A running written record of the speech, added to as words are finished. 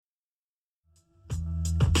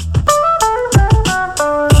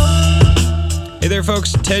Hey there,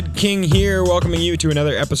 folks. Ted King here, welcoming you to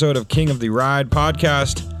another episode of King of the Ride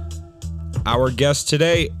podcast. Our guest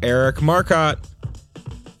today, Eric Marcotte.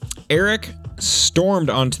 Eric stormed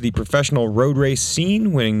onto the professional road race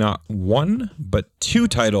scene, winning not one, but two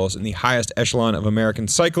titles in the highest echelon of American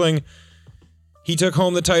cycling. He took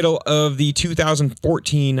home the title of the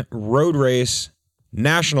 2014 Road Race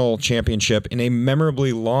National Championship in a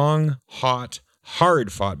memorably long, hot,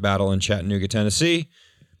 hard-fought battle in Chattanooga, Tennessee.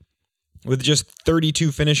 With just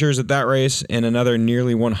 32 finishers at that race and another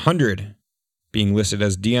nearly 100 being listed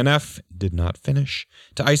as DNF, did not finish.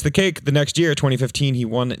 To ice the cake, the next year, 2015, he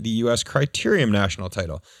won the U.S. Criterium National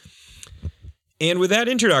title. And with that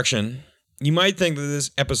introduction, you might think that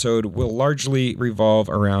this episode will largely revolve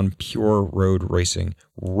around pure road racing.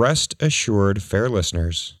 Rest assured, fair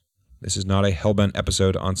listeners, this is not a hellbent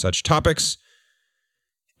episode on such topics.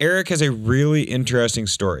 Eric has a really interesting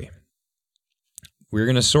story. We're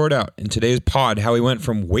going to sort out in today's pod how he went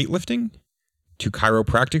from weightlifting to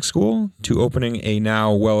chiropractic school to opening a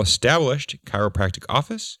now well-established chiropractic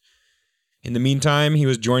office. In the meantime, he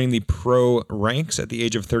was joining the pro ranks at the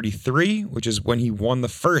age of 33, which is when he won the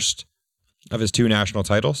first of his two national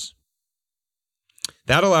titles.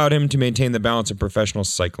 That allowed him to maintain the balance of professional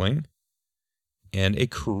cycling and a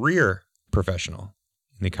career professional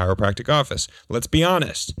in the chiropractic office. Let's be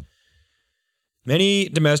honest. Many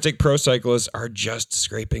domestic pro cyclists are just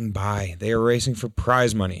scraping by. They are racing for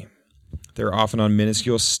prize money. They're often on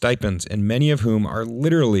minuscule stipends, and many of whom are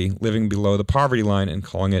literally living below the poverty line and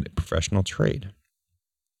calling it a professional trade.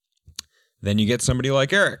 Then you get somebody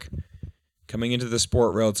like Eric, coming into the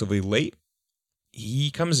sport relatively late. He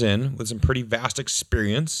comes in with some pretty vast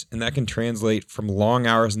experience, and that can translate from long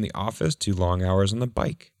hours in the office to long hours on the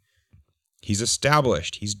bike. He's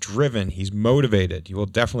established, he's driven, he's motivated. You will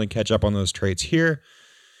definitely catch up on those traits here.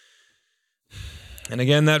 And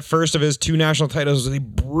again, that first of his two national titles was a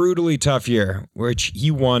brutally tough year, which he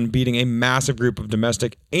won beating a massive group of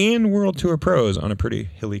domestic and World Tour pros on a pretty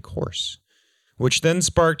hilly course, which then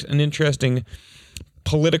sparked an interesting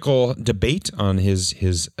political debate on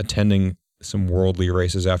his attending some worldly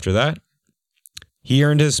races after that. He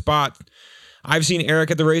earned his spot. I've seen Eric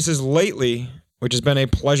at the races lately, which has been a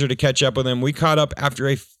pleasure to catch up with him. We caught up after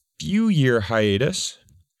a few-year hiatus,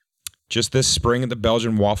 just this spring at the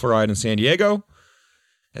Belgian Waffle Ride in San Diego,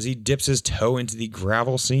 as he dips his toe into the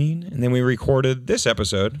gravel scene. And then we recorded this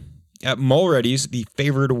episode at Mulready's, the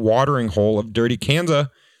favored watering hole of Dirty Kanza,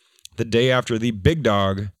 the day after the big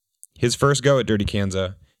dog, his first go at Dirty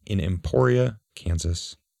Kanza in Emporia,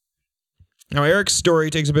 Kansas. Now, Eric's story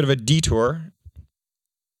takes a bit of a detour,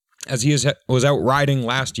 as he was out riding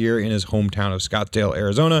last year in his hometown of Scottsdale,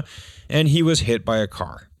 Arizona, and he was hit by a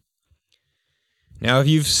car. Now, if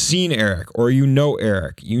you've seen Eric or you know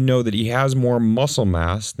Eric, you know that he has more muscle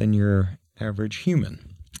mass than your average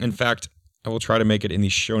human. In fact, I will try to make it in the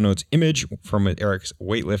show notes image from Eric's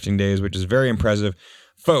weightlifting days, which is very impressive.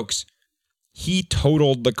 Folks, he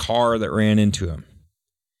totaled the car that ran into him.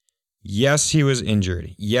 Yes, he was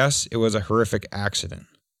injured. Yes, it was a horrific accident,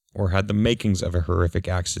 or had the makings of a horrific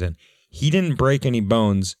accident. He didn't break any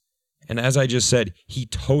bones, and as I just said, he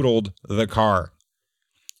totaled the car.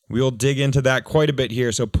 We'll dig into that quite a bit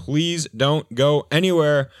here, so please don't go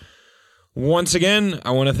anywhere. Once again,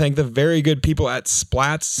 I want to thank the very good people at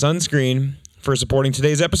Splatz Sunscreen for supporting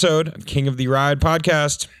today's episode of King of the Ride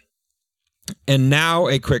podcast. And now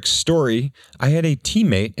a quick story. I had a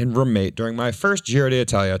teammate and roommate during my first Giro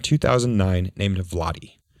d'Italia 2009 named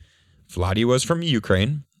Vladi. Vladi was from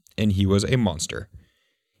Ukraine, and he was a monster.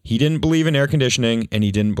 He didn't believe in air conditioning, and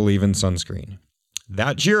he didn't believe in sunscreen.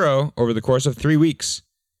 That Giro, over the course of 3 weeks,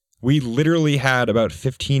 we literally had about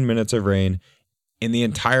 15 minutes of rain, and the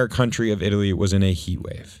entire country of Italy was in a heat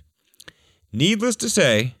wave. Needless to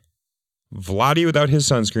say, Vladi without his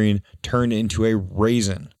sunscreen turned into a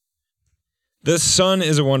raisin. The sun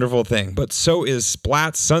is a wonderful thing, but so is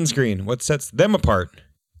Splatz Sunscreen. What sets them apart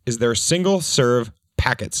is their single-serve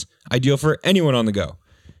packets, ideal for anyone on the go.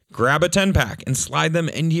 Grab a 10-pack and slide them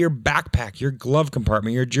into your backpack, your glove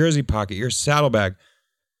compartment, your jersey pocket, your saddlebag.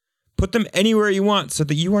 Put them anywhere you want so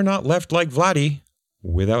that you are not left like Vladi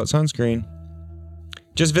without sunscreen.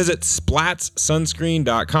 Just visit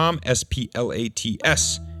splatzsunscreen.com,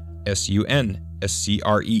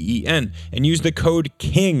 SPLATSSUNSCREEN, and use the code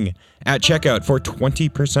KING at checkout for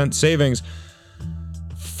 20% savings.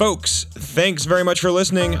 Folks, thanks very much for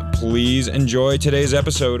listening. Please enjoy today's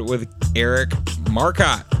episode with Eric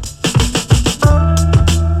Marcotte.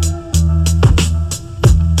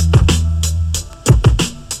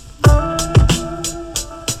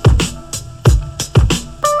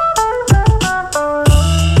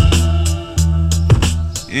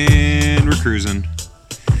 And recruit. cruising.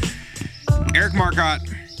 Eric Marcotte,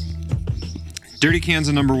 Dirty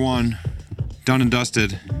Kansas #1, done and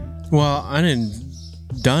dusted. Well, I didn't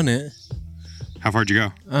done it. How far'd you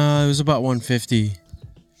go? It was about 150.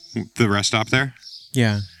 The rest stop there?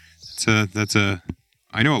 Yeah. That's a.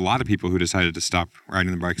 I know a lot of people who decided to stop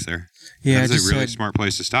riding the bikes there. Yeah, that's a really smart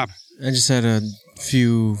place to stop. I just had a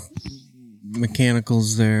few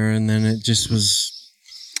mechanicals there, and then it was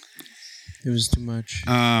too much.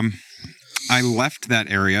 I left that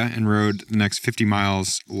area and rode the next 50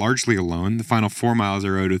 miles largely alone. The final 4 miles I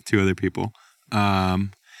rode with 2 other people.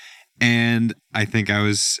 And I think I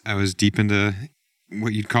was deep into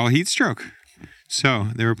what you'd call a heat stroke. So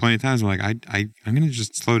there were plenty of times I'm like, I'm going to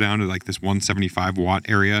just slow down to like this 175 watt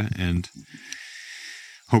area and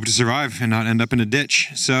hope to survive and not end up in a ditch.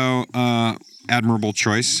 So admirable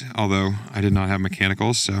choice, although I did not have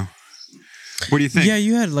mechanicals. So what do you think? Yeah,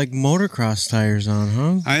 you had like motocross tires on,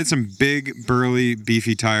 huh? I had some big, burly,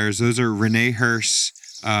 beefy tires. Those are Rene Hurst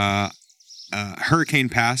Hurricane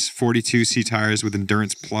Pass 42C tires with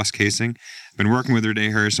Endurance Plus casing. I've been working with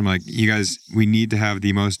Rene Hurst. I'm like, you guys, we need to have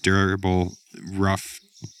the most durable, rough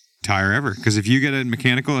tire ever. Because if you get a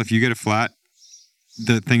mechanical, if you get a flat,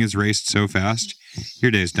 the thing is raced so fast,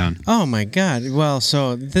 your day's done. Oh my God. Well,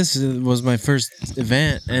 so this was my first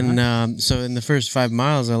event. And so in the first 5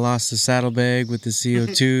 miles, I lost the saddlebag with the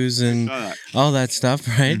CO2s and all that stuff,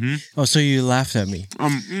 right? Mm-hmm. Oh, so you laughed at me.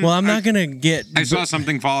 Well, I'm not going to get... I saw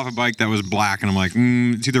something fall off a bike that was black, and I'm like,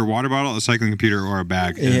 it's either a water bottle, a cycling computer, or a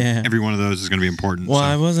bag. And yeah. Every one of those is going to be important. Well,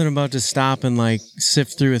 I wasn't about to stop and like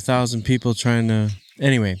sift through 1,000 people trying to...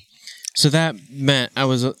 Anyway. So that meant I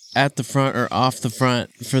was at the front or off the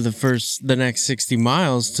front for the next 60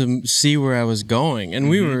 miles to see where I was going.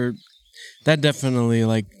 And that definitely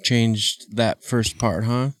like changed that first part,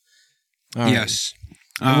 huh? Yes.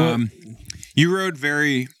 You rode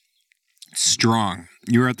very strong.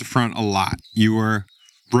 You were at the front a lot. You were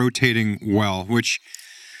rotating well, which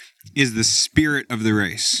is the spirit of the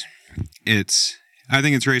race. I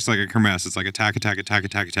think it's raced like a kermesse. It's like attack, attack, attack,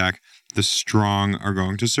 attack, attack. The strong are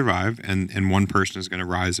going to survive, and one person is going to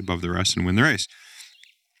rise above the rest and win the race.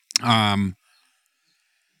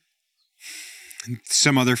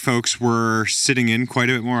 Some other folks were sitting in quite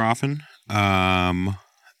a bit more often, and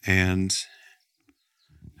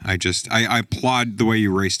I applaud the way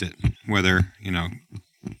you raced it. Whether,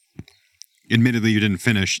 admittedly you didn't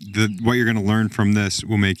finish, what you're going to learn from this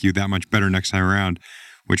will make you that much better next time around,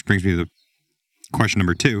 which brings me to the question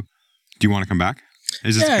number 2. Do you want to come back?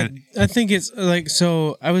 I think it's like,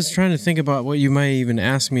 so I was trying to think about what you might even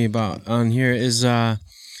ask me about on here is, I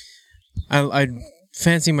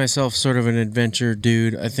fancy myself sort of an adventure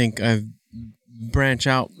dude. I think I've branched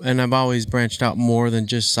out, and I've always branched out more than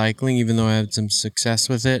just cycling, even though I had some success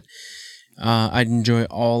with it. I'd enjoy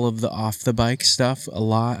all of the off the bike stuff a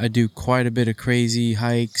lot. I do quite a bit of crazy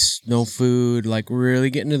hikes, no food, like really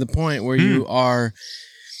getting to the point where you are...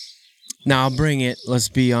 Now, I'll bring it, let's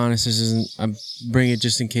be honest, I bring it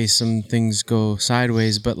just in case some things go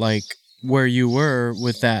sideways, but like where you were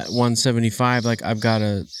with that 175, like I've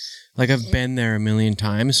been there a million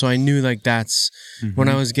times, so I knew like that's when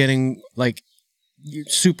I was getting like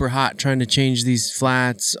super hot trying to change these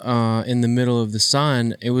flats in the middle of the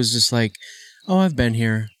sun, it was just like, oh, I've been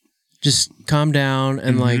here. Just calm down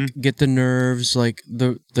and like get the nerves, like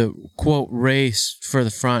the quote race for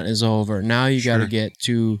the front is over. Now you got to get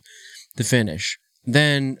to the finish.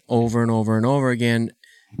 Then over and over and over again,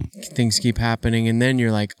 things keep happening, and then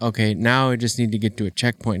you're like, okay, now I just need to get to a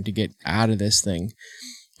checkpoint to get out of this thing,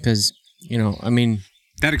 because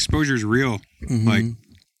that exposure is real. Like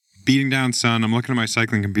beating down sun. I'm looking at my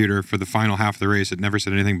cycling computer for the final half of the race. It never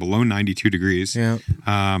said anything below 92 degrees. Yeah.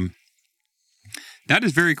 That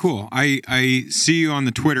is very cool. I see you on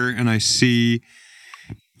the Twitter, and I see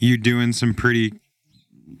you doing some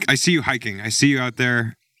I see you hiking. I see you out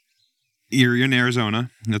there. You're in Arizona.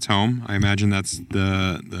 That's home. I imagine that's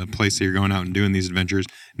the place that you're going out and doing these adventures,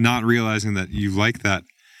 not realizing that you like that.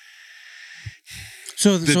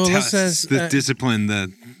 So let's say the discipline.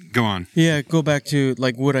 Go on. Yeah, go back to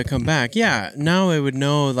like, would I come back? Yeah, now I would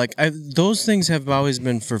know. Like, those things have always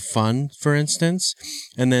been for fun, for instance,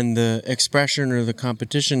 and then the expression or the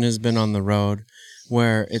competition has been on the road,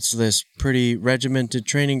 where it's this pretty regimented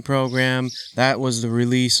training program. That was the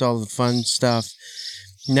release, all the fun stuff.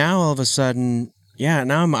 Now all of a sudden,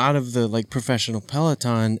 now I'm out of the like professional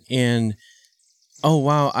peloton, and oh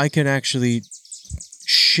wow, I can actually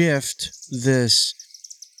shift this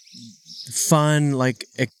fun like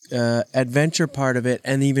adventure part of it,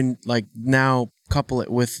 and even like now couple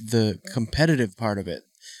it with the competitive part of it.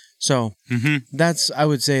 So that's, I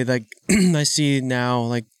would say, like I see now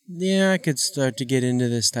like yeah, I could start to get into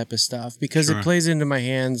this type of stuff because Sure. it plays into my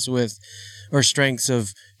hands with, or strengths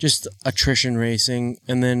of just attrition racing.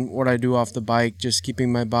 And then what I do off the bike, just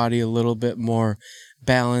keeping my body a little bit more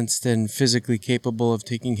balanced and physically capable of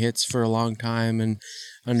taking hits for a long time and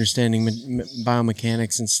understanding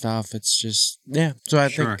biomechanics and stuff. It's just, yeah. So I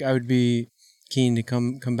Sure. think I would be keen to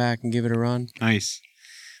come back and give it a run. Nice.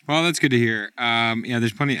 Well, that's good to hear. Yeah,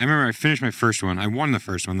 there's plenty. I remember I finished my first one. I won the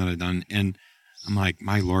first one that I'd done, and I'm like,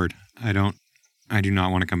 my Lord, I do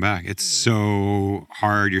not want to come back. It's so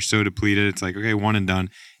hard. You're so depleted. It's like, okay, one and done.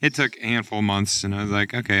 It took a handful of months, and I was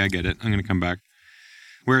like, okay, I get it. I'm going to come back.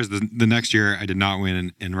 Whereas the next year, I did not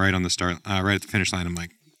win, and right on the start, right at the finish line, I'm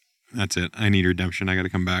like, that's it. I need redemption. I got to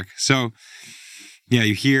come back. So, yeah,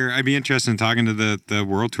 I'd be interested in talking to the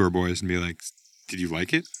World Tour boys and be like, did you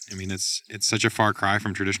like it? I mean, it's such a far cry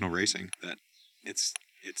from traditional racing that it's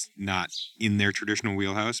not in their traditional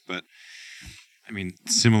wheelhouse, but I mean,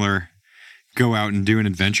 similar, go out and do an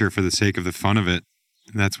adventure for the sake of the fun of it.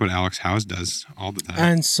 That's what Alex Howes does all the time.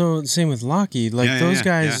 And so same with Lockheed, like those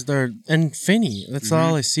guys, they're, and Finney, that's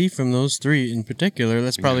all I see from those three in particular.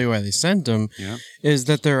 That's probably why they sent them, is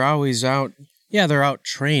that they're always out. Yeah, they're out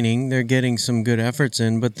training. They're getting some good efforts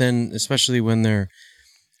in, but then especially when they're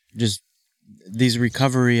just these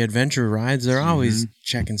recovery adventure rides, they're always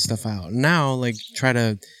checking stuff out. Now, like, try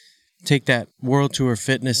to take that World Tour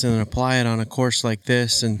fitness and apply it on a course like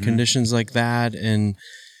this and conditions like that, and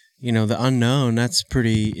the unknown. That's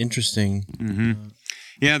pretty interesting.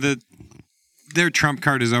 Yeah, their trump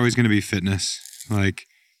card is always going to be fitness. Like,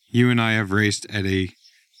 you and I have raced at a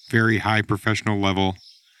very high professional level.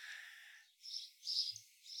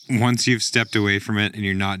 Once you've stepped away from it and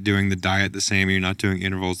you're not doing the diet the same, you're not doing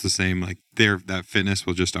intervals the same, like that fitness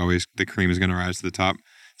will just always, the cream is going to rise to the top.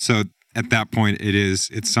 So at that point,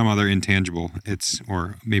 it's some other intangible.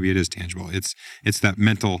 Or maybe it is tangible. It's that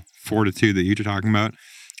mental fortitude that you're talking about.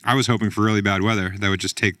 I was hoping for really bad weather that would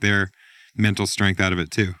just take their mental strength out of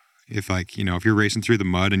it too. If if you're racing through the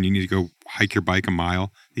mud and you need to go hike your bike a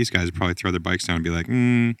mile, these guys would probably throw their bikes down and be like,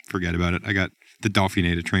 forget about it. I got the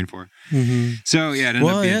Dauphiné to train for. So yeah, it ended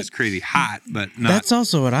up being just crazy hot, but not. That's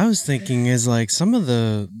also what I was thinking is like some of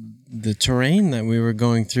the terrain that we were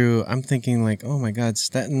going through. I'm thinking like, oh my God,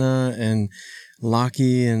 Stetina and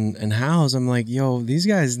Lockie and Howes. I'm like, yo, these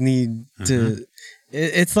guys need to.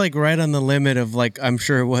 It's like right on the limit of like, I'm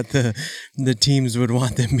sure what the teams would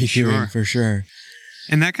want them to be doing for sure.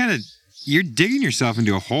 And that kind of, you're digging yourself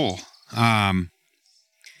into a hole.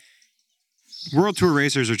 World Tour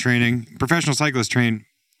racers are training, professional cyclists train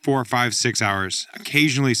 4, 5, 6 hours,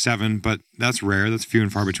 occasionally 7, but that's rare. That's few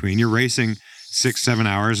and far between. You're racing 6, 7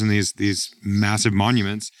 hours in these massive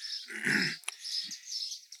monuments.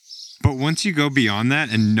 But once you go beyond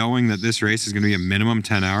that and knowing that this race is going to be a minimum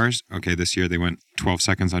 10 hours, okay, this year they went 12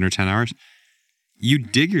 seconds under 10 hours, you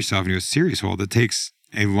dig yourself into a serious hole that takes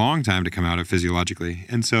a long time to come out of physiologically.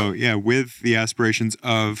 And so, yeah, with the aspirations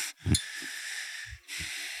of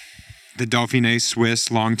the Dauphiné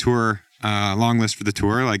Swiss long tour, long list for the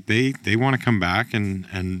tour, like they want to come back and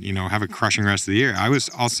have a crushing rest of the year. I was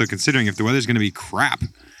also considering if the weather's going to be crap,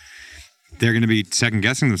 they're going to be second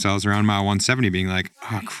guessing themselves around mile 170, being like,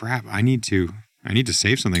 oh crap, I need to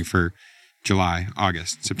save something for July,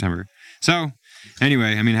 August, September. So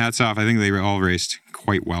anyway, I mean, hats off. I think they all raced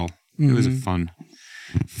quite well. It was a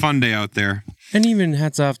fun day out there. And even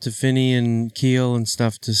hats off to Finney and Keel and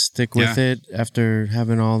stuff to stick with it after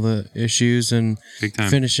having all the issues and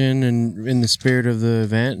finishing and in the spirit of the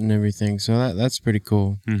event and everything. So that's pretty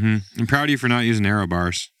cool. I'm proud of you for not using aero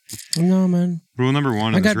bars. No, man. Rule number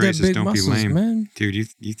 1 of this race is don't muscles, be lame. Man. Dude,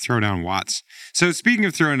 you throw down watts. So speaking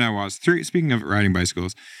of throwing down watts, speaking of riding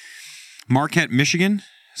bicycles, Marquette, Michigan,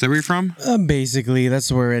 is that where you're from? Basically,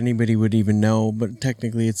 that's where anybody would even know, but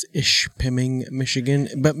technically it's Ishpeming, Michigan.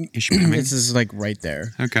 But this is like right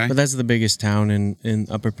there. Okay. But that's the biggest town in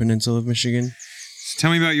Upper Peninsula of Michigan. So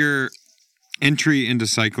tell me about your entry into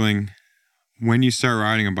cycling, when you start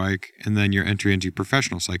riding a bike, and then your entry into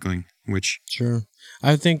professional cycling, which... Sure.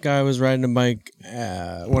 I think I was riding a bike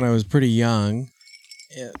when I was pretty young.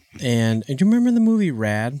 And do you remember the movie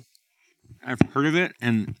Rad? I've heard of it,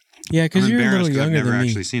 and yeah, because you're a little younger I've never than me.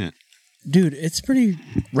 actually seen it. Dude, it's pretty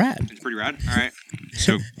rad. It's pretty rad? All right.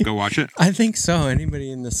 So go watch it. I think so.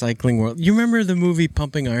 Anybody in the cycling world. You remember the movie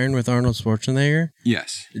Pumping Iron with Arnold Schwarzenegger?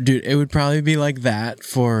 Yes. Dude, it would probably be like that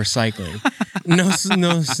for cycling. No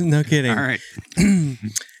kidding. All right.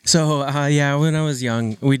 So, when I was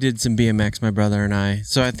young, we did some BMX, my brother and I.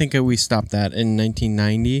 So I think we stopped that in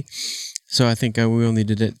 1990. So I think we only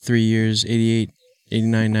did it 3 years, 88,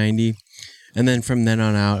 89, 90. And then from then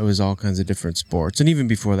on out, it was all kinds of different sports. And even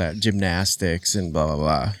before that, gymnastics and blah,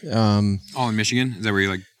 blah, blah. All in Michigan? Is that where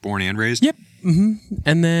you're like born and raised? Yep.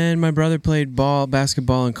 And then my brother played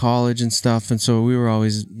basketball in college and stuff. And so we were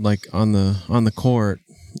always like on the court,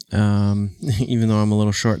 even though I'm a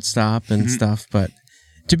little shortstop and stuff. But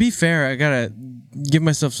to be fair, I got to give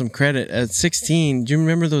myself some credit. At 16, do you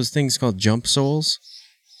remember those things called jump soles?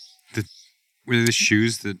 Were they the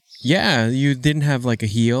shoes that... Yeah, you didn't have like a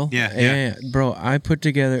heel. Yeah. Bro, I put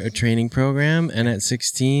together a training program, and at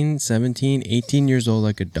 16, 17, 18 years old,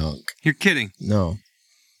 I could dunk. You're kidding. No.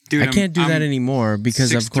 Dude, I can't do that anymore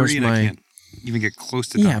because, of course, I can't even get close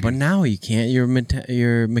to Yeah, dunking. but now you can't.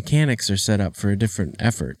 Your mechanics are set up for a different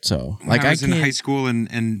effort. So, When I was can't... in high school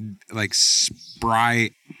and like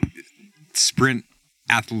spry sprint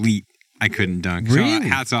athlete, I couldn't dunk. Really? So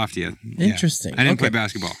hats off to you. Interesting. Yeah. I didn't play Okay.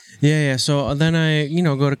 basketball. Yeah. So then I,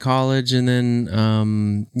 go to college and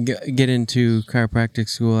then get into chiropractic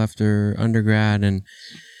school after undergrad, and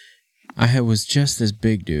I was just this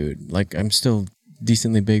big dude. Like I'm still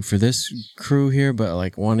decently big for this crew here, but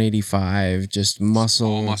like 185, just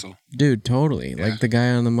muscle. All muscle. Dude, totally. Yeah. Like the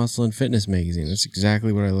guy on the Muscle and Fitness magazine. That's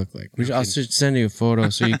exactly what I look like. I'll just send you a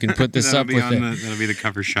photo so you can put this up with it. That'll be the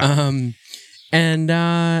cover shot. And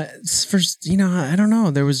first, I don't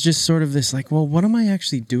know. There was just sort of this like, well, what am I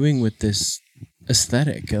actually doing with this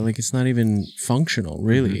aesthetic? Like, it's not even functional,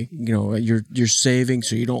 really. You're saving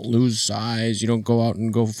so you don't lose size. You don't go out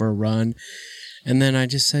and go for a run. And then I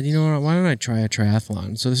just said, you know what? Why don't I try a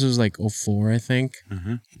triathlon? So this was like 2004, I think.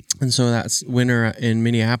 And so that's winter in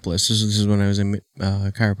Minneapolis. This is when I was in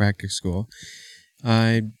chiropractic school.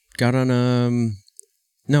 I got on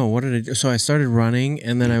No, what did I do? So I started running,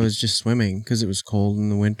 and then I was just swimming because it was cold in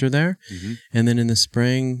the winter there. And then in the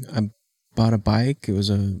spring, I bought a bike. It was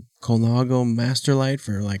a Colnago Masterlight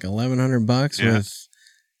for like $1,100 with,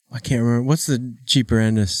 I can't remember. What's the cheaper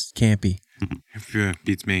end of Campy?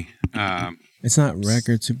 Beats me. It's not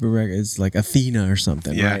Record, Super Record. It's like Athena or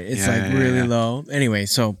something, right? It's really low. Anyway,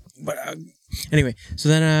 so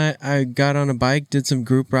then I got on a bike, did some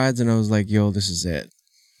group rides, and I was like, yo, this is it.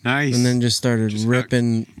 Nice. And then just started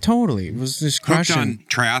ripping. Totally. It was just crushing. Hooked on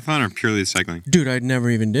triathlon or purely cycling? Dude, I'd never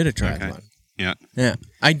even did a triathlon. Okay. Yeah. Yeah.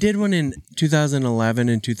 I did one in 2011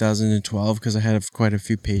 and 2012 because I had quite a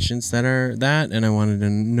few patients that are that, and I wanted to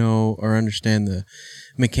know or understand the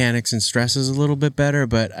mechanics and stresses a little bit better,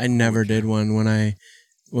 but I never did one when I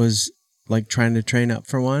was like trying to train up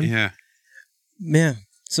for one. Yeah. Yeah.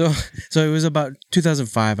 So it was about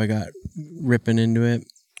 2005 I got ripping into it.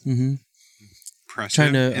 Impressive.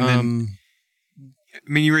 Trying to and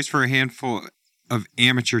then, you raced for a handful of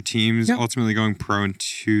amateur teams, ultimately going pro in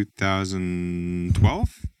 2012?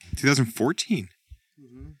 2014?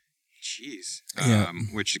 Jeez.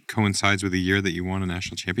 Which coincides with the year that you won a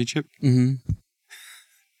national championship?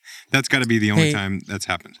 That's got to be the only time that's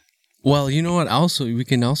happened. Well, you know what? Also, we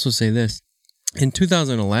can also say this. In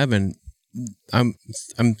 2011, I'm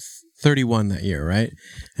 31 that year, right?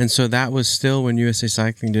 And so that was still when USA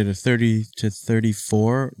Cycling did a 30 to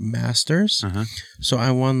 34 Masters. So I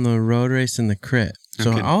won the road race and the crit.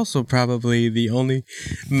 So also probably the only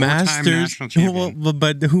Masters,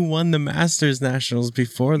 but who won the Masters Nationals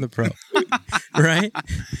before the pro, right?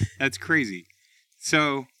 That's crazy.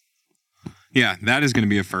 So, yeah, that is going to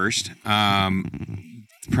be a first.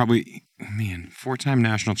 Probably, 4-time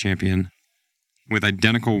national champion with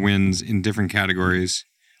identical wins in different categories.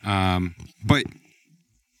 But,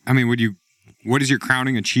 what is your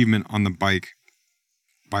crowning achievement on the bike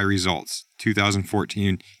by results?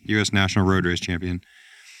 2014 U.S. National Road Race Champion,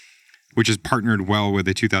 which is partnered well with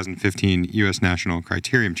the 2015 U.S. National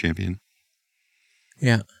Criterium Champion.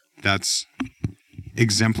 Yeah. That's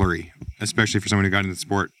exemplary, especially for someone who got into the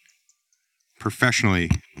sport professionally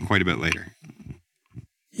quite a bit later.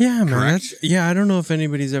 Yeah, man. Correct? I don't know if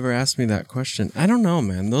anybody's ever asked me that question. I don't know,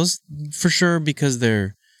 man. Those, for sure, because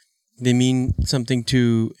they mean something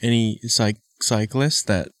to any cyclist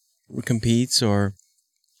that competes or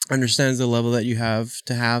understands the level that you have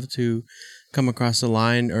to come across the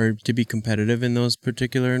line or to be competitive in those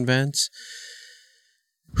particular events.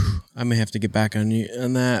 I may have to get back on you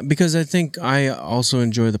on that because I think I also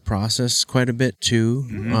enjoy the process quite a bit too.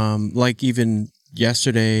 Like even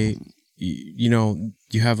yesterday,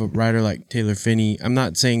 you have a rider like Taylor Phinney. I'm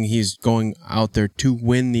not saying he's going out there to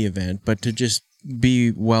win the event, but to just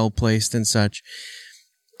be well placed and such.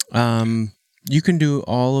 You can do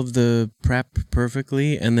all of the prep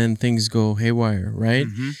perfectly and then things go haywire, right?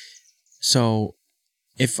 So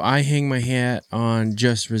if I hang my hat on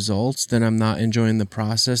just results, then I'm not enjoying the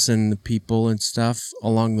process and the people and stuff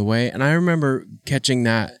along the way. And I remember catching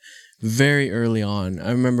that very early on.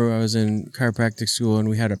 I remember I was in chiropractic school and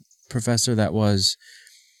we had a professor that was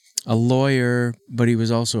a lawyer, but he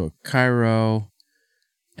was also a chiro.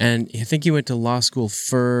 And I think he went to law school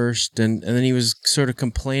first. And then he was sort of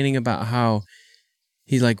complaining about how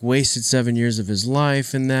he like wasted 7 years of his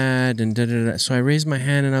life in that. And da-da-da. So I raised my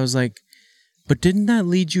hand and I was like, but didn't that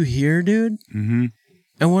lead you here, dude? Mm-hmm.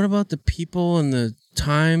 And what about the people and the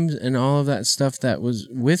times and all of that stuff that was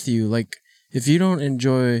with you? Like, if you don't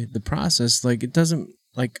enjoy the process, like it doesn't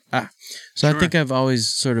So Sure. I think I've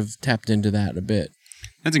always sort of tapped into that a bit.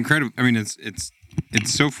 That's incredible. I mean, it's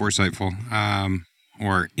so foresightful,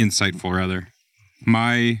 or insightful rather.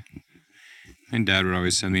 My dad would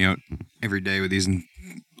always send me out every day with these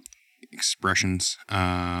expressions.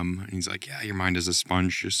 And he's like, "Yeah, your mind is a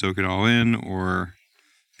sponge. Just soak it all in." Or,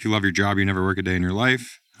 "If you love your job, you never work a day in your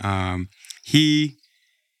life."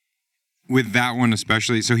 With that one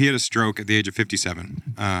especially, so he had a stroke at the age of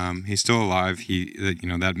 57. He's still alive.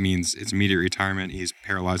 That means it's immediate retirement. He's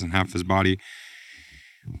paralyzed in half of his body.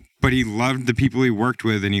 But he loved the people he worked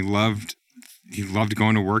with, and he loved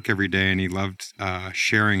going to work every day, and he loved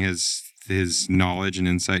sharing his knowledge and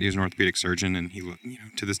insight. He was an orthopedic surgeon, and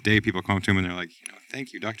to this day, people come up to him and they're like,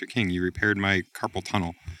 "Thank you, Dr. King. You repaired my carpal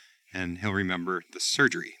tunnel," and he'll remember the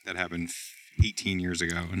surgery that happened 18 years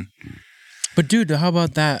ago. But dude, how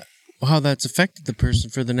about that? How that's affected the person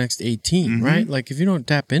for the next 18, right? Like if you don't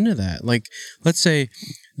tap into that, like let's say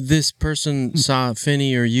this person saw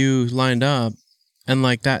Finney or you lined up and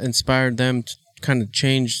like that inspired them to kind of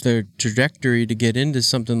change their trajectory to get into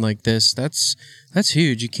something like this. That's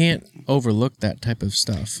huge. You can't overlook that type of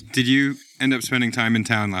stuff. Did you end up spending time in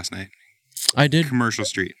town last night? I did. Commercial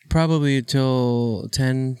Street. Probably until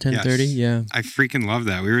 10:30. Yeah. I freaking love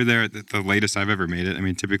that. We were there at the latest I've ever made it. I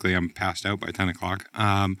mean, typically I'm passed out by 10 o'clock.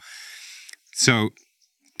 So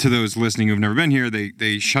to those listening who've never been here,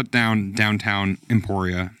 they shut down downtown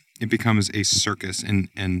Emporia. It becomes a circus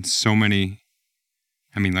and so many,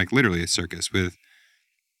 I mean, like literally a circus with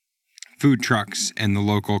food trucks and the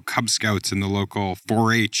local Cub Scouts and the local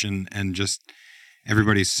 4-H and just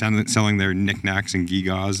everybody's selling their knickknacks and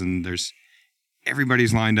gewgaws, and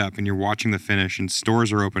everybody's lined up and you're watching the finish, and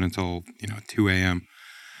stores are open until 2 a.m.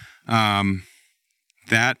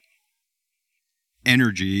 That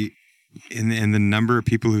energy and the number of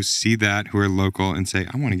people who see that, who are local and say,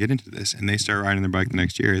 "I want to get into this," and they start riding their bike the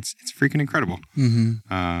next year, it's freaking incredible.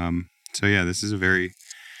 So yeah, this is a very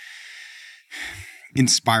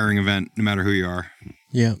inspiring event, no matter who you are.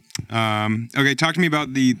 Yeah. Okay, talk to me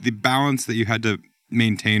about the balance that you had to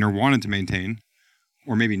maintain, or wanted to maintain,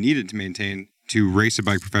 or maybe needed to maintain, to race a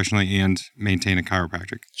bike professionally and maintain a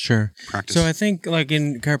chiropractic practice. So I think like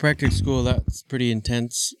in chiropractic school, that's pretty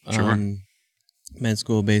intense. Sure. Med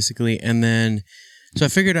school basically. And then, so I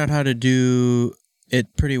figured out how to do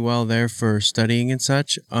it pretty well there for studying and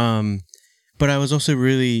such. But I was also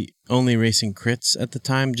really only racing crits at the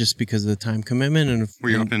time just because of the time commitment. And were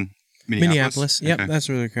you up in Minneapolis? Yep, Okay. that's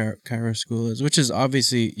where the chiro school is, which is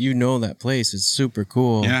obviously, that place. It's super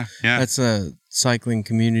cool. Yeah. That's a cycling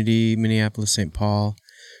community, Minneapolis, St. Paul.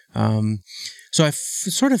 So I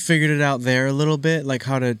sort of figured it out there a little bit, like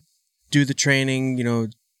how to do the training,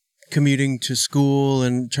 commuting to school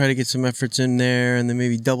and try to get some efforts in there, and then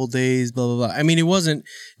maybe double days, blah, blah, blah. I mean, it wasn't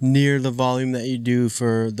near the volume that you do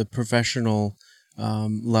for the professional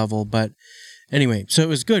level, but anyway, so it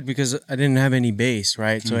was good because I didn't have any base,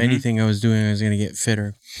 right? So anything I was doing, I was going to get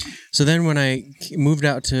fitter. So then when I moved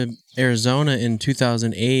out to Arizona in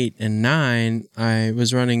 2008 and 9, I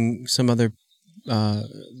was running some other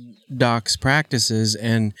docs practices,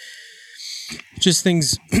 and just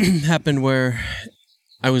things happened where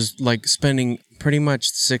I was like spending pretty much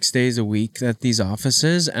 6 days a week at these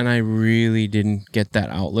offices, and I really didn't get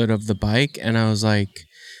that outlet of the bike. And I was like,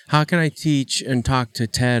 how can I teach and talk to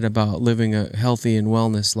Ted about living a healthy and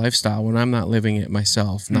wellness lifestyle when I'm not living it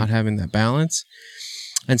myself, not having that balance?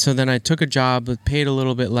 And so then I took a job that paid a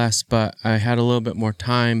little bit less, but I had a little bit more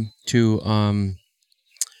time to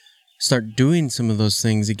start doing some of those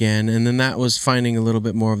things again. And then that was finding a little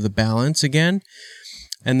bit more of the balance again.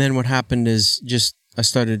 And then what happened is just I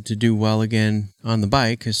started to do well again on the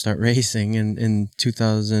bike, I start racing in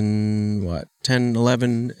 2010,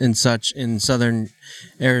 11 and such in southern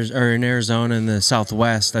in Arizona and the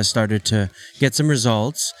Southwest. I started to get some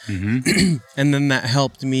results, and then that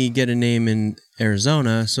helped me get a name in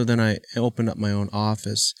Arizona. So then I opened up my own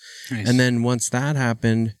office. Nice. And then once that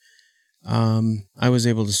happened, I was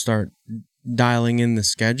able to start dialing in the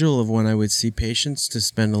schedule of when I would see patients to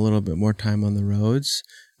spend a little bit more time on the roads.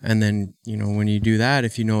 And then, when you do that,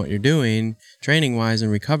 if you know what you're doing, training-wise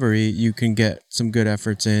and recovery, you can get some good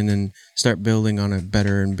efforts in and start building on a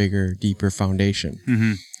better and bigger, deeper foundation.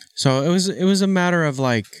 Mm-hmm. So it was a matter of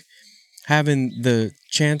like having the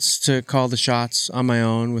chance to call the shots on my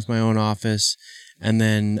own with my own office, and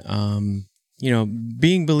then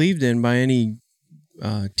being believed in by any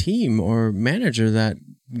team or manager that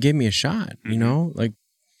gave me a shot. Like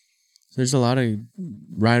there's a lot of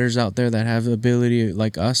riders out there that have the ability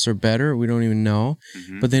like us or better, we don't even know,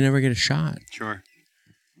 but they never get a shot. Sure.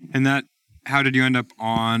 And how did you end up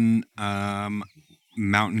on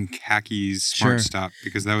Mountain Khakis Smart Stop?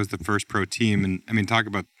 Because that was the first pro team. And I mean,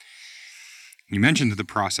 you mentioned the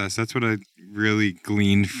process. That's what I really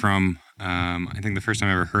gleaned from, I think the first time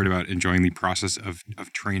I ever heard about enjoying the process of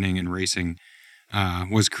training and racing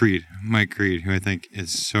was Mike Creed, who I think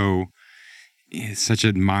is such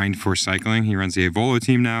a mind for cycling. He runs the Evolo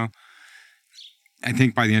team now. I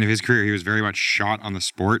think by the end of his career, he was very much shot on the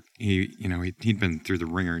sport. He'd been through the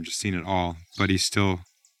ringer and just seen it all, but he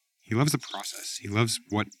loves the process. He loves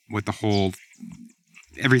what the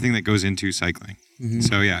everything that goes into cycling. Mm-hmm.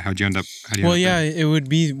 So yeah, how'd you end up? It would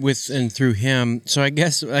be with and through him. So I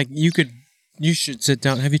guess like you should sit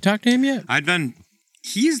down. Have you talked to him yet?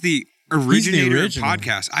 He's the originator of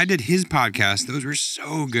podcasts. I did his podcast. Those were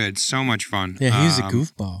so good, so much fun. Yeah, he's a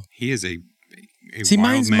goofball. He is a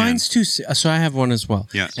wild man. Mine's too. So I have one as well.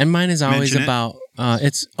 Yes. And mine is always about.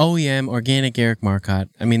 It's OEM Organic Eric Marcotte.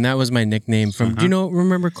 I mean, that was my nickname from. Do you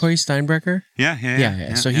remember Corey Steinbrecher?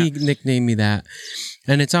 Yeah. So he nicknamed me that,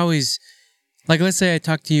 and it's always like, let's say I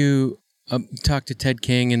talk to Ted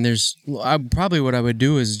King, and there's probably what I would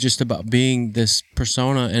do is just about being this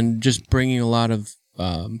persona and just bringing a lot of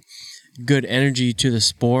good energy to the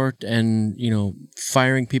sport, and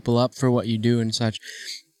firing people up for what you do and such.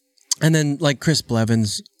 And then like Chris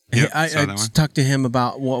Blevins, I talked to him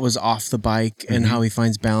about what was off the bike and how he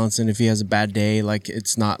finds balance, and if he has a bad day, like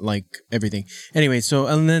it's not like everything. Anyway, so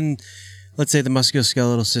and then let's say the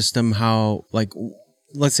musculoskeletal system, how like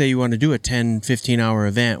let's say you want to do a 10-15 hour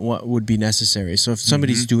event, what would be necessary? So if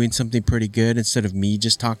somebody's doing something pretty good, instead of me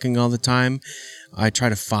just talking all the time, I try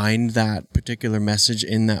to find that particular message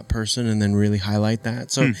in that person and then really highlight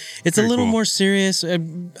that. So it's a little more serious.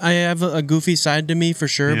 I have a goofy side to me for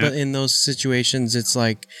sure, but in those situations, it's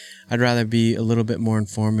like I'd rather be a little bit more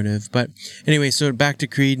informative. But anyway, so back to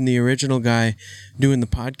Creed and the original guy doing the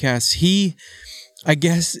podcast. I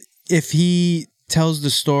guess if he tells the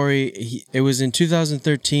story, it was in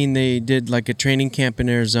 2013, they did like a training camp in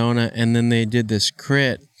Arizona, and then they did this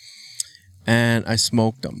crit, and I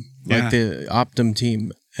smoked them. Like the Optum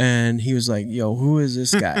team. And he was like, yo, who is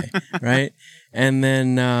this guy? Right? And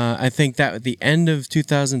then I think that at the end of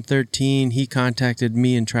 2013, he contacted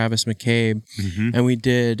me and Travis McCabe, and we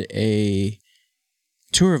did a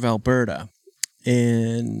tour of Alberta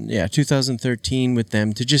in 2013 with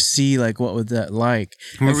them to just see like what was that like.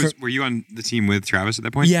 Were you on the team with Travis at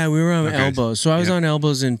that point? Yeah, we were on Elbows. So I was on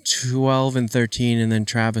Elbows in 12 and 13, and then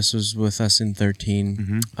Travis was with us in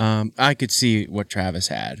 13. I could see what Travis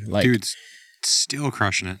had. Like, dude's still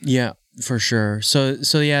crushing it. Yeah, for sure. So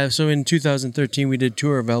in 2013 we did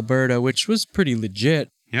Tour of Alberta, which was pretty legit.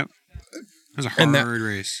 Yep. It was a hard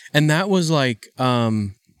race. And that was like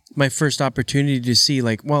my first opportunity to see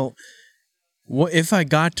like, well, what if I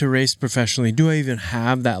got to race professionally, do I even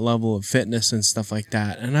have that level of fitness and stuff like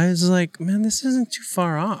that? And I was like, man, this isn't too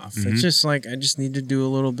far off. It's just like, I just need to do a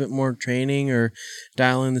little bit more training or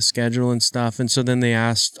dial in the schedule and stuff. And so then they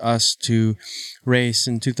asked us to race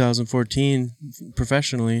in 2014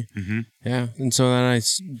 professionally. Yeah. And so then I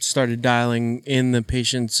started dialing in the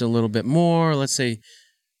patients a little bit more, let's say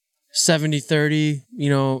 70-30,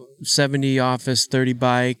 70 office, 30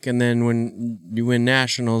 bike. And then when you win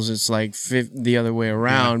nationals, it's like the other way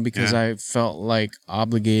around because I felt like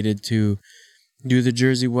obligated to do the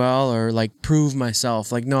Jersey well or like prove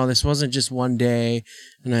myself. Like, no, this wasn't just one day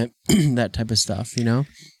and that type of stuff,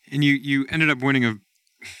 And you ended up winning a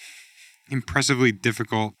impressively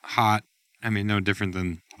difficult, hot, no different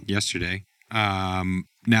than yesterday,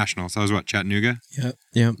 nationals. That was what, Chattanooga?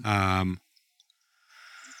 Yeah.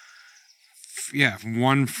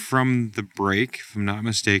 One from the break, if I'm not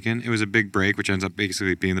mistaken. It was a big break, which ends up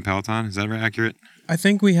basically being the peloton. Is that accurate? I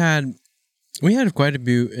think we had quite a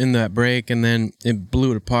few in that break, and then it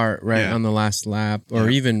blew it apart on the last lap. Or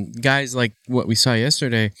even guys like what we saw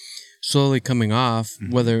yesterday, slowly coming off,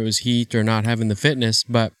 whether it was heat or not having the fitness.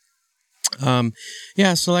 But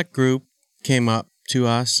select group came up to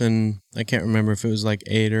us, and I can't remember if it was like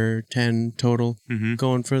 8 or 10 total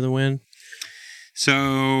going for the win.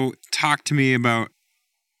 So talk to me about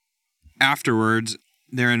afterwards.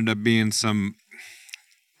 There ended up being some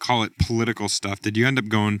call it political stuff. Did you end up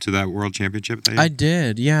going to that World Championship? I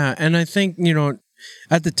did, yeah. And I think,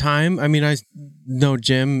 at the time, I mean, I know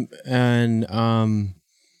Jim, and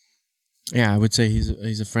I would say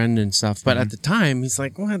he's a friend and stuff. But at the time, he's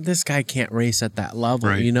like, well, this guy can't race at that level,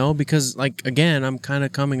 right. Because, like, again, I'm kind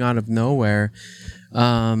of coming out of nowhere.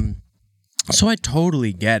 So I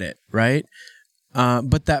totally get it, right?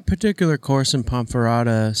 But that particular course in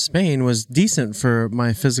Ponferrada, Spain, was decent for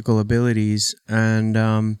my physical abilities, and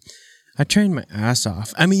I trained my ass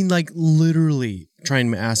off. I mean, like, literally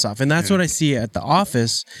trained my ass off. And that's what I see at the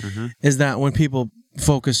office, is that when people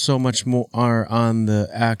focus so much more on the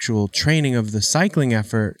actual training of the cycling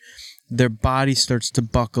effort, their body starts to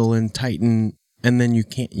buckle and tighten, and then you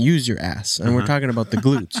can't use your ass. And we're talking about the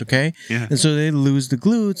glutes, okay? Yeah. And so they lose the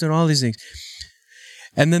glutes and all these things.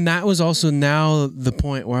 And then that was also now the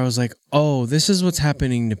point where I was like, oh, this is what's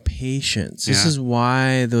happening to patients. This is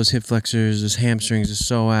why those hip flexors, those hamstrings, the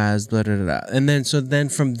psoas, blah, blah, blah, blah. And then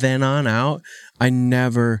from then on out, I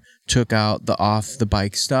never took out the off the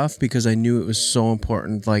bike stuff because I knew it was so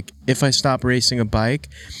important. Like, if I stop racing a bike,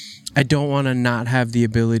 I don't want to not have the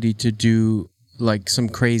ability to do like some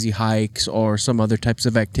crazy hikes or some other types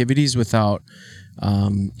of activities without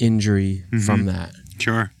injury from that.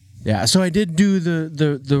 Sure. Yeah, so I did do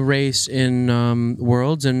the race in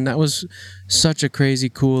Worlds, and that was such a crazy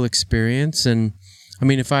cool experience. And I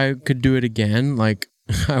mean, if I could do it again, like,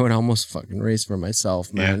 I would almost fucking race for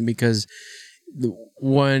myself, man. Because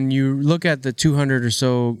when you look at the 200 or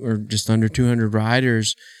so, or just under 200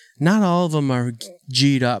 riders, not all of them are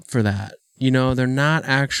G'd up for that. They're not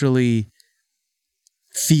actually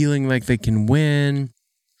feeling like they can win.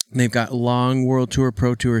 They've got long World Tour,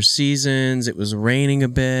 Pro Tour seasons. It was raining a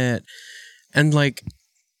bit. And, like,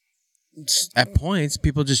 at points,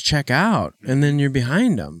 people just check out, and then you're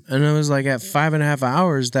behind them. And I was like, at 5.5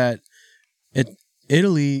 hours that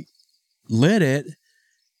Italy lit it,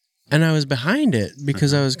 and I was behind it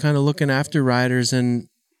because I was kind of looking after riders, and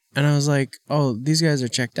I was like, oh, these guys are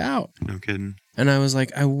checked out. No kidding. And I was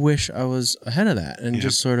like, I wish I was ahead of that. And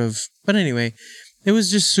just sort of, but anyway, it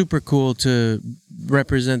was just super cool to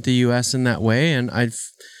represent the U.S. in that way. And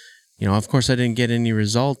of course I didn't get any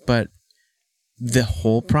result, but the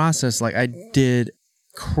whole process, like, I did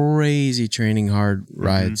crazy training hard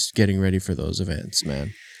rides getting ready for those events,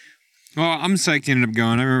 man. Well, I'm psyched you ended up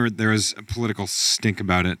going. I remember there was a political stink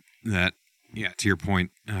about it that, to your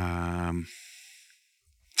point,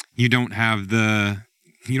 you don't have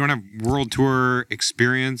World Tour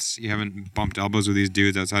experience. You haven't bumped elbows with these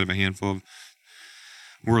dudes outside of a handful of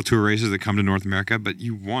World Tour races that come to North America, but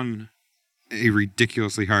you won a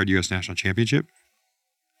ridiculously hard U.S. National Championship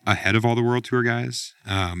ahead of all the World Tour guys.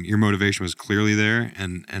 Your motivation was clearly there,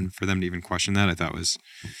 and for them to even question that, I thought was.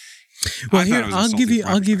 Well, here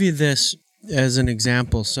I'll give you this as an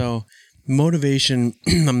example. So, motivation,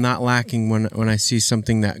 I'm not lacking when I see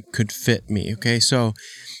something that could fit me. Okay, so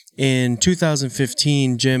in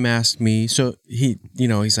 2015, Jim asked me, so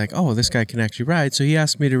he's like, oh, this guy can actually ride. So he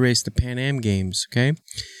asked me to race the Pan Am Games, okay?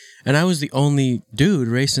 And I was the only dude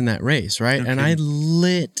racing that race, right? Okay. And I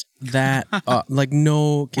lit that up, like,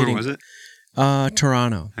 no kidding. Where was it?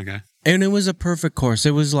 Toronto. Okay. And it was a perfect course.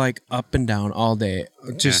 It was like up and down all day,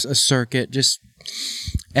 just a circuit,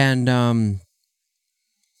 and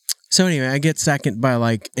so anyway, I get second by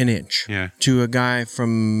like an inch to a guy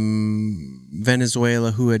from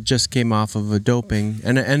Venezuela who had just came off of a doping,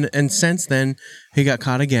 and since then he got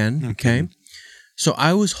caught again. Okay, so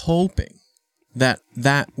I was hoping that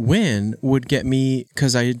win would get me,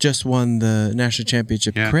 because I had just won the national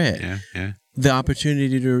championship crit, the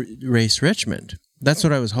opportunity to race Richmond. That's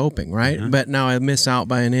what I was hoping, right? But now I miss out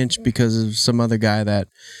by an inch because of some other guy that.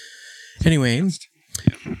 Anyway.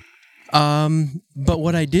 But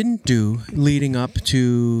what I didn't do leading up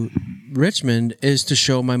to Richmond is to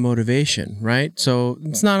show my motivation, right? So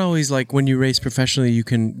it's not always like when you race professionally, you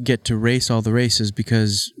can get to race all the races,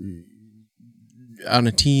 because on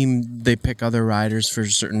a team, they pick other riders for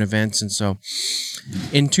certain events. And so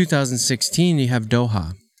in 2016, you have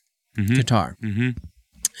Doha, Qatar.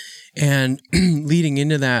 And leading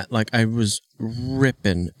into that, like, I was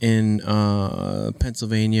ripping in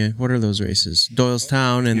Pennsylvania. What are those races?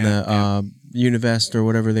 Doylestown and the Univest, or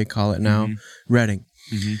whatever they call it now, Reading.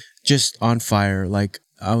 Just on fire. Like,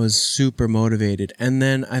 I was super motivated. And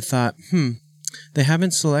then I thought, they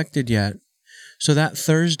haven't selected yet. So that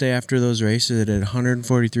Thursday after those races, I did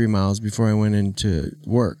 143 miles before I went into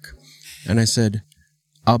work. And I said,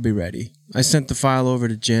 I'll be ready. I sent the file over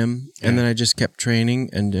to Jim, and then I just kept training,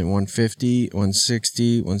 and did 150,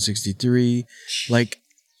 160, 163. Like,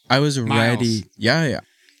 I was ready. Yeah.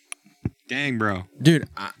 Dang, bro. Dude,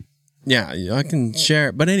 Yeah, I can share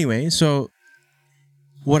it. But anyway, so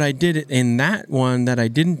what I did in that one that I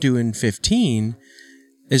didn't do in 15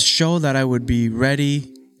 is show that I would be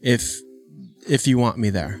ready if you want me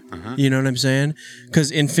there. You know what I'm saying? Because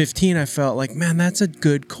in 15, I felt like, man, that's a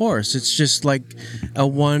good course. It's just like a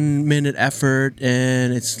 1 minute effort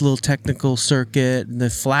and it's a little technical circuit, the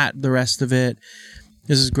flat, the rest of it.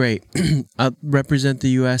 This is great. I'll represent the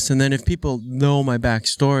U.S. And then if people know my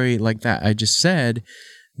backstory like that I just said,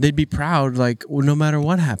 they'd be proud, like, well, no matter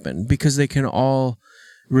what happened, because they can all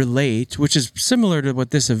relate, which is similar to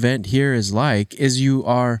what this event here is like, is you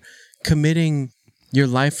are committing your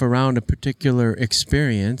life around a particular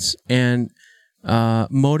experience and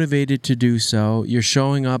motivated to do so. You're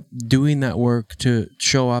showing up, doing that work to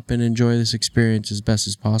show up and enjoy this experience as best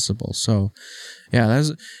as possible. So, yeah,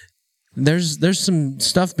 there's some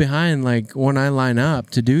stuff behind, like, when I line up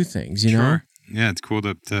to do things, you know? Yeah, it's cool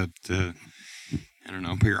to I don't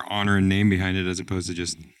know, put your honor and name behind it as opposed to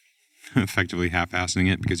just effectively half-assing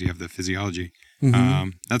it because you have the physiology.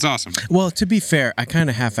 That's awesome. Well, to be fair, I kind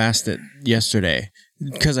of half-assed it yesterday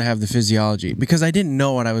because I have the physiology, because I didn't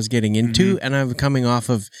know what I was getting into, and I'm coming off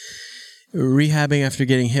of rehabbing after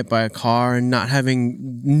getting hit by a car and not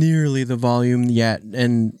having nearly the volume yet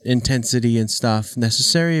and intensity and stuff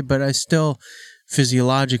necessary, but I still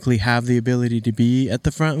physiologically have the ability to be at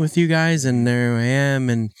the front with you guys, and there I am,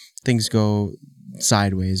 and things go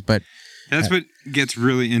sideways. But that's what gets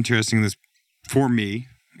really interesting for me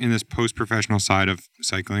in this post-professional side of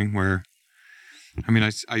cycling, where I mean,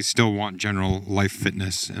 I still want general life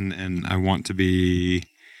fitness, and I want to be.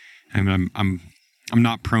 I mean, I'm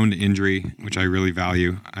not prone to injury, which I really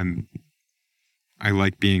value. I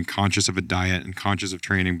like being conscious of a diet and conscious of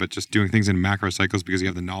training, but just doing things in macro cycles because you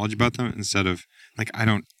have the knowledge about them instead of, like, I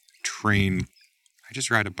don't train. I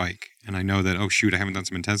just ride a bike, and I know that, oh shoot, I haven't done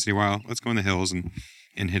some intensity in a while. Let's go in the hills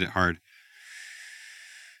and hit it hard.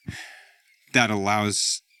 That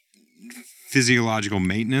allows physiological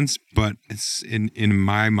maintenance, but it's in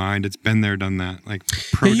my mind, it's been there, done that. Like,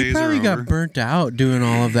 pro days are over. You probably got burnt out doing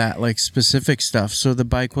all of that, like, specific stuff, so the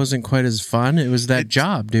bike wasn't quite as fun. It was that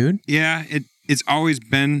job, dude. Yeah, it's always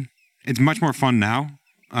been. It's much more fun now.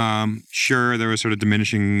 Sure, there was sort of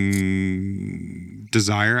diminishing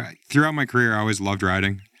desire throughout my career. I always loved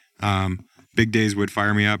riding. Big days would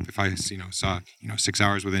fire me up if I, saw 6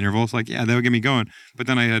 hours with intervals. Like, yeah, that would get me going. But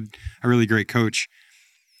then I had a really great coach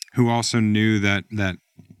who also knew that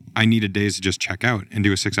I needed days to just check out and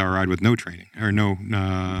do a 6-hour ride with no training or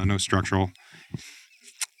no structural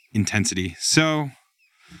intensity. So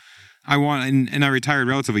I and I retired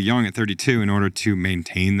relatively young at 32 in order to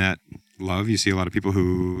maintain that love. You see a lot of people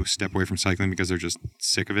who step away from cycling because they're just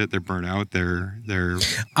sick of it. They're burnt out. They're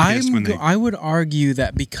I would argue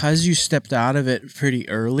that because you stepped out of it pretty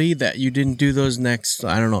early, that you didn't do those next,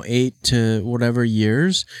 8 to whatever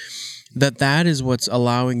years, that is what's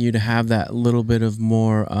allowing you to have that little bit of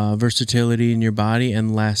more versatility in your body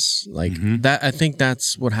and less like that. I think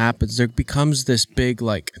that's what happens. There becomes this big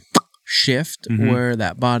like shift where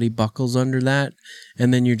that body buckles under that,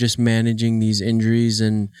 and then you're just managing these injuries,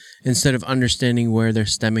 and instead of understanding where they're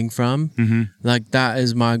stemming from, like that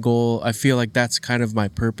is my goal. I feel like that's kind of my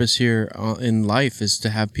purpose here in life, is to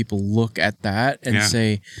have people look at that and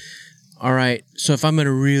say, all right, so if I'm going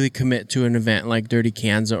to really commit to an event like Dirty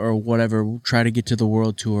Kanza or whatever, try to get to the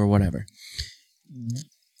World Tour or whatever,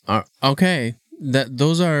 okay,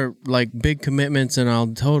 those are like big commitments, and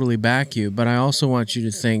I'll totally back you, but I also want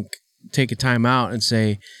you to take a time out and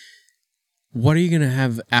say, what are you going to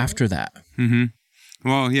have after that?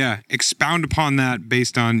 Well, yeah. Expound upon that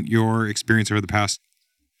based on your experience over the past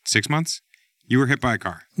 6 months. You were hit by a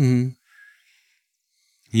car.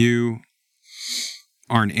 You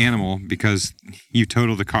are an animal because you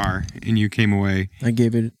totaled the car and you came away. I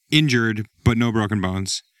gave it injured, but no broken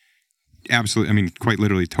bones. Absolutely. I mean, quite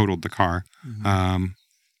literally totaled the car. Talk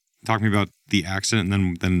to me about the accident,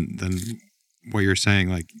 and then what you're saying,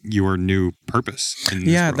 like your new purpose in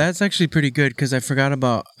this world. That's actually pretty good, because I forgot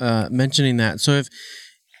about mentioning that. So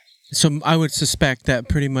I would suspect that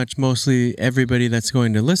pretty much mostly everybody that's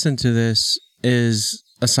going to listen to this is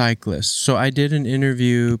a cyclist. So I did an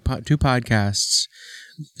interview, 2 podcasts,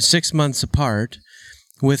 6 months apart,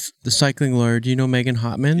 with the cycling lawyer. Do you know Megan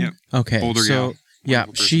Hotman? Yep. Okay. Older so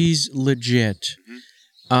gal. She's legit.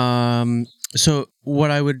 So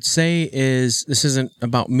what I would say is, this isn't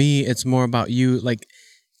about me, it's more about you, like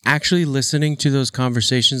actually listening to those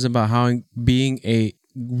conversations about how being a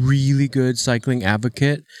really good cycling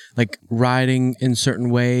advocate, like riding in certain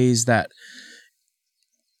ways that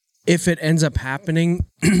if it ends up happening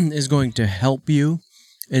is going to help you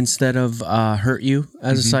instead of hurt you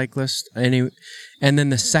as a cyclist. And then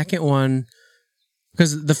the second one,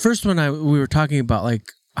 because the first one we were talking about, like,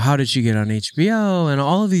 how did she get on HBO and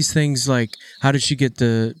all of these things, like how did she get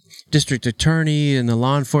the district attorney and the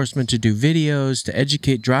law enforcement to do videos to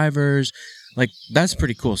educate drivers? Like, that's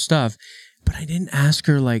pretty cool stuff. But I didn't ask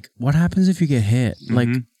her, like, what happens if you get hit? Like,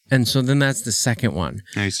 and so then that's the second one.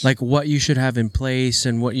 Nice. Like what you should have in place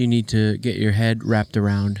and what you need to get your head wrapped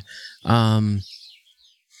around.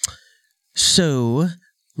 So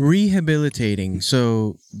rehabilitating.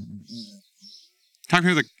 So talk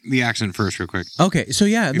about the accident first real quick. Okay. So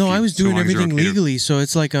yeah, I was doing everything legally. So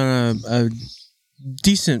it's like on a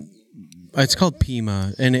decent, it's called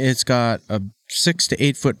Pima, and it's got a 6 to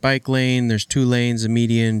 8 foot bike lane. There's 2 lanes, a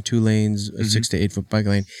median, 2 lanes, a 6 to 8 foot bike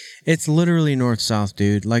lane. It's literally north-south,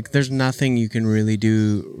 dude. Like, there's nothing you can really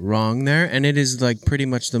do wrong there. And it is like pretty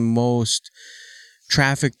much the most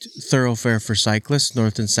trafficked thoroughfare for cyclists,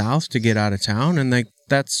 north and south, to get out of town. And like,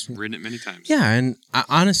 that's ridden it many times. Yeah. And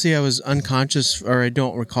honestly, I was unconscious, or I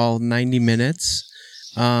don't recall, 90 minutes.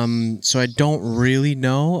 So I don't really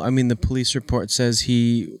know. I mean, the police report says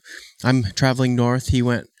I'm traveling north. He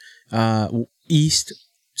went east,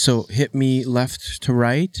 so hit me left to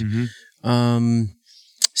right.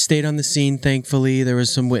 Stayed on the scene, thankfully. There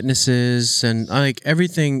was some witnesses, and like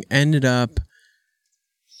everything ended up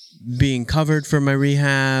being covered for my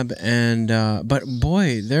rehab. And but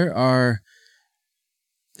boy, there are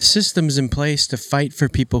systems in place to fight for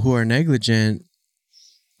people who are negligent,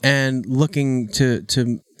 and looking to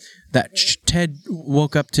that Ted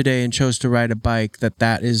woke up today and chose to ride a bike,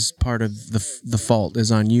 that is part of the fault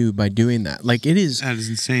is on you by doing that. Like, it is. That is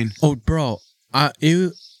insane. Oh, bro.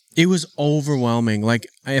 It was overwhelming. Like,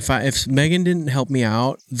 if Megan didn't help me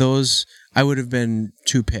out, I would have been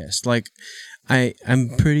too pissed. Like, I'm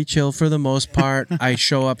pretty chill for the most part. I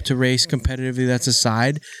show up to race competitively, that's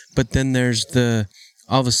aside. But then there's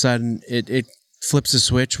all of a sudden it flips a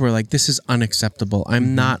switch where, like, this is unacceptable.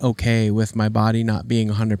 I'm not okay with my body not being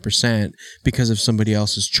 100% because of somebody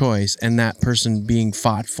else's choice, and that person being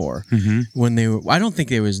fought for when they were. I don't think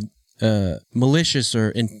it was malicious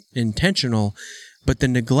or intentional, but the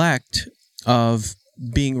neglect of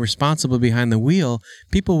being responsible behind the wheel,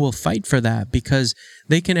 people will fight for that because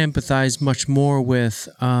they can empathize much more with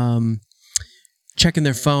checking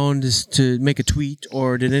their phone to make a tweet,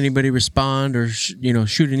 or did anybody respond, or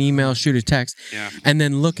shoot an email, shoot a text, and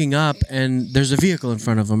then looking up and there's a vehicle in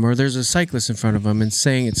front of them, or there's a cyclist in front of them, and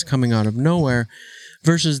saying it's coming out of nowhere,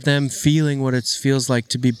 versus them feeling what it feels like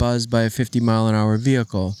to be buzzed by a 50-mile-an-hour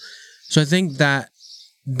vehicle. So I think that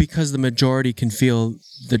because the majority can feel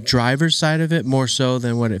the driver's side of it more so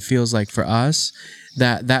than what it feels like for us,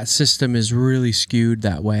 that system is really skewed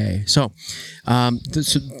that way. So,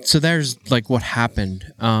 so there's like what happened.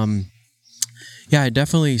 Yeah, I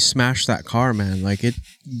definitely smashed that car, man. Like, it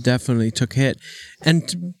definitely took hit.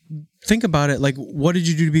 And think about it. Like, what did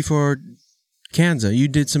you do before Kansas? You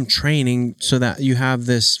did some training so that you have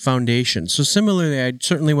this foundation. So similarly, I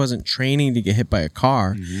certainly wasn't training to get hit by a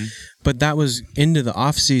car, but that was into the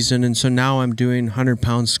off season. And so now I'm doing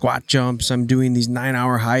 100-pound squat jumps. I'm doing these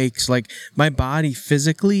 9-hour hikes. Like, my body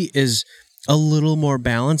physically is a little more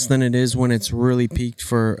balanced than it is when it's really peaked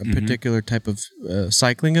for a particular type of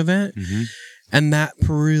cycling event. And that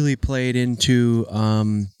really played into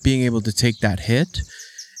being able to take that hit.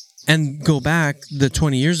 And go back, the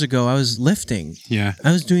 20 years ago, I was lifting. Yeah.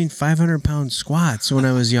 I was doing 500-pound squats when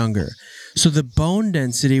I was younger. So the bone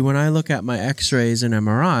density, when I look at my x-rays and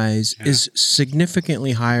MRIs, is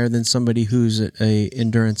significantly higher than somebody who's a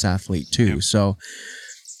endurance athlete too. So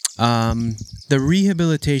the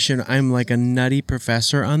rehabilitation, I'm like a nutty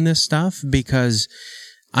professor on this stuff because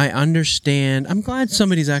I understand. I'm glad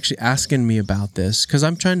somebody's actually asking me about this because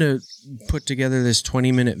I'm trying to put together this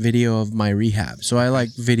 20-minute video of my rehab. So I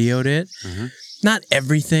videoed it. Not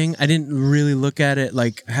everything. I didn't really look at it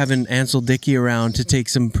like having Ansel Dickey around to take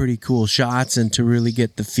some pretty cool shots and to really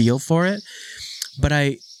get the feel for it. But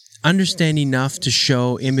I understand enough to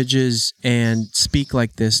show images and speak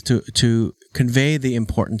like this to convey the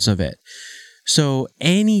importance of it. So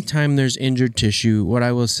anytime there's injured tissue, what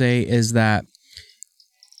I will say is that,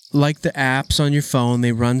 like the apps on your phone,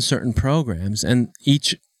 they run certain programs, and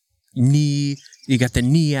each knee, you got the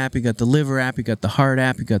knee app, you got the liver app, you got the heart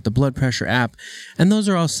app, you got the blood pressure app, and those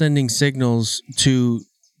are all sending signals to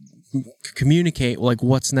communicate like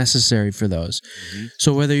what's necessary for those.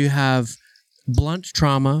 So whether you have blunt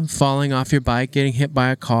trauma, falling off your bike, getting hit by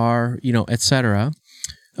a car, etc.,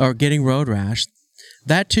 or getting road rash,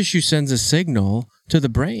 that tissue sends a signal to the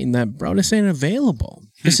brain that, bro, this ain't available.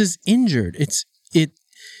 This is injured.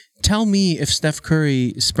 Tell me if Steph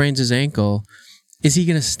Curry sprains his ankle Is he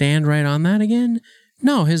going to stand right on that again?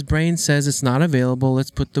 No, his brain says it's not available.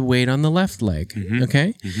 Let's put the weight on the left leg.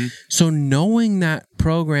 Okay? So knowing that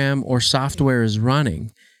program or software is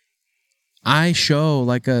running, I show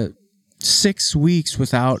like a 6 weeks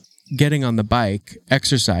without getting on the bike,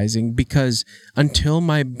 exercising, because until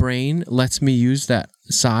my brain lets me use that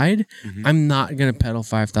side, I'm not going to pedal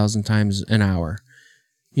 5,000 times an hour.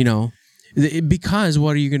 You know, because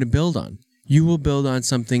what are you going to build on? You will build on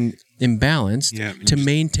something imbalanced to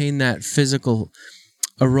maintain that physical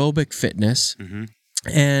aerobic fitness.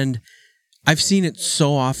 And I've seen it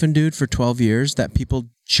so often, dude, for 12 years that people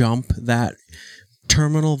jump that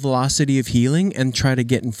terminal velocity of healing and try to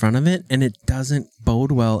get in front of it, and it doesn't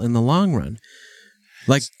bode well in the long run.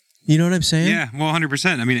 Like, you know what I'm saying? Yeah, well,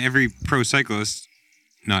 100%. I mean, every pro cyclist,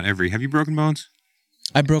 not every. Have you broken bones?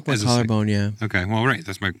 I broke my collarbone, yeah. Okay, well, right.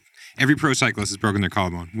 Every pro cyclist has broken their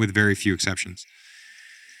collarbone, with very few exceptions.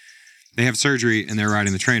 They have surgery and they're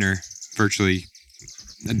riding the trainer virtually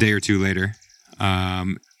a day or two later.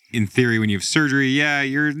 In theory, when you have surgery, yeah,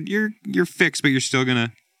 you're fixed, but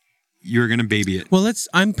you're gonna baby it. Well,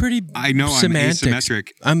 I'm pretty. I know semantics.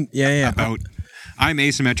 I'm asymmetric. I'm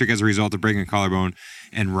asymmetric as a result of breaking a collarbone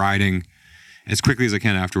and riding as quickly as I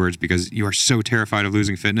can afterwards, because you are so terrified of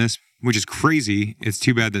losing fitness, which is crazy. It's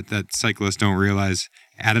too bad that cyclists don't realize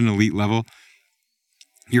at an elite level,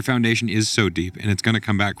 your foundation is so deep and it's going to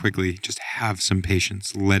come back quickly. Just have some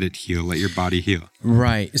patience. Let it heal. Let your body heal.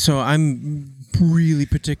 Right. So I'm really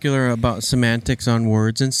particular about semantics on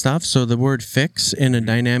words and stuff. So the word fix in a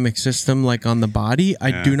dynamic system like on the body,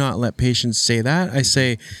 I do not let patients say that. I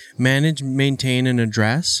say manage, maintain, and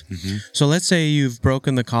address. So let's say you've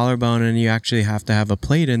broken the collarbone and you actually have to have a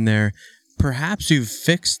plate in there. Perhaps you've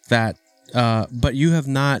fixed that, but you have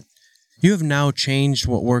now changed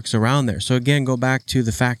what works around there. So again, go back to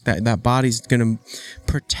the fact that that body's going to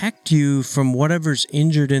protect you from whatever's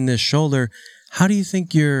injured in this shoulder. How do you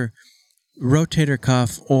think your rotator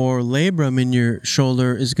cuff or labrum in your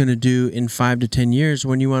shoulder is going to do in 5 to 10 years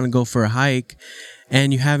when you want to go for a hike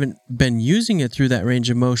and you haven't been using it through that range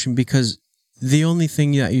of motion, because the only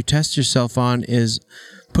thing that you test yourself on is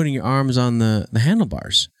putting your arms on the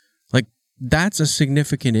handlebars? Like, that's a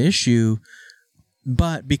significant issue.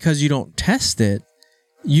 But because you don't test it,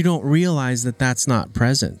 you don't realize that that's not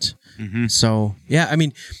present. So, yeah, I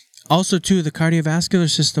mean, also, too, the cardiovascular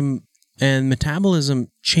system and metabolism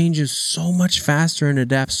changes so much faster and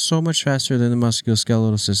adapts so much faster than the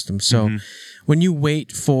musculoskeletal system. So when you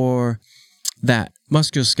wait for that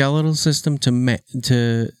musculoskeletal system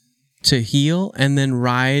to heal and then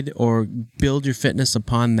ride or build your fitness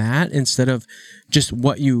upon that instead of just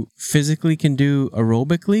what you physically can do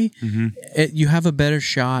aerobically, you have a better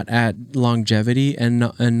shot at longevity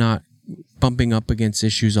and not bumping up against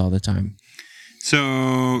issues all the time.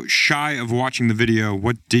 So, shy of watching the video,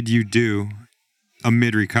 what did you do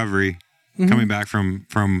amid recovery, coming back from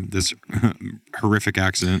this horrific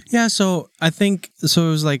accident? Yeah, so I think, it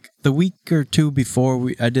was like the week or two before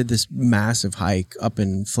I did this massive hike up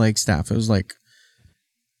in Flagstaff. It was like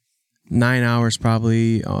 9 hours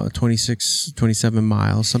probably, 26, 27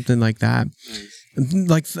 miles, something like that.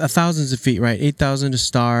 Like thousands of feet, right? 8,000 to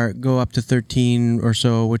start, go up to 13 or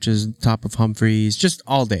so, which is top of Humphreys, just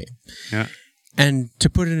all day. Yeah. And to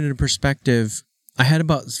put it into perspective, I had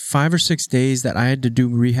about 5 or 6 days that I had to do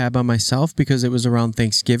rehab on myself because it was around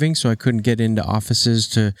Thanksgiving, so I couldn't get into offices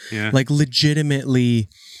to like legitimately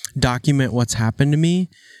document what's happened to me.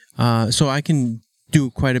 So I can do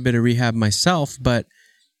quite a bit of rehab myself, but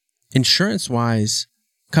insurance-wise,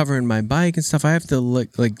 covering my bike and stuff, I have to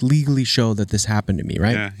like legally show that this happened to me,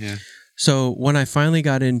 right? Yeah. So when I finally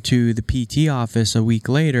got into the PT office a week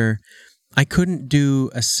later, I couldn't do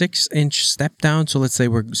a 6-inch step down. So let's say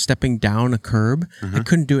we're stepping down a curb. I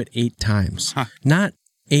couldn't do it 8 times. Not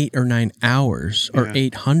 8 or 9 hours or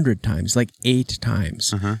 800 times, like 8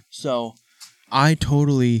 times. So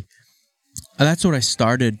that's what I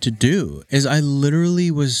started to do, is I literally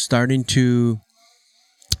was starting to...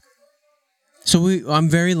 I'm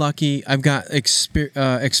very lucky. I've got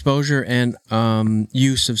exposure and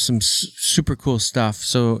use of some super cool stuff.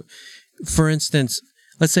 So, for instance,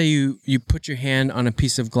 let's say you put your hand on a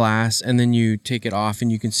piece of glass and then you take it off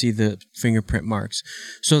and you can see the fingerprint marks.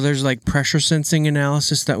 So there's like pressure sensing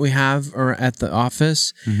analysis that we have at the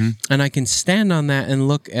office. And I can stand on that and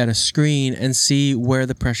look at a screen and see where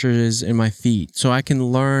the pressure is in my feet. So I can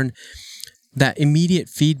learn that immediate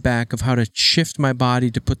feedback of how to shift my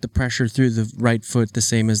body to put the pressure through the right foot the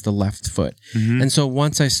same as the left foot. And so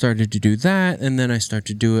once I started to do that, and then I start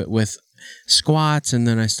to do it with squats, and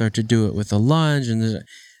then I start to do it with a lunge, and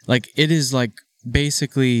like it is like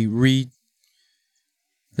basically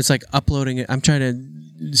It's like uploading it. I'm trying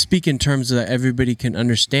to speak in terms that everybody can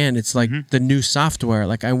understand. It's like the new software.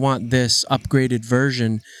 Like I want this upgraded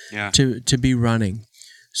version to be running.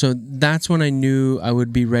 So that's when I knew I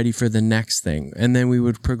would be ready for the next thing. And then we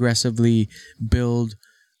would progressively build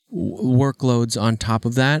workloads on top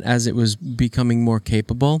of that as it was becoming more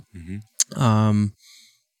capable.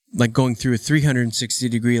 Like going through a 360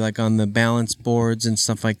 degree, like on the balance boards and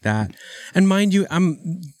stuff like that. And mind you,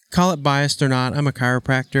 call it biased or not, I'm a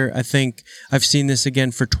chiropractor. I think I've seen this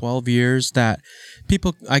again for 12 years that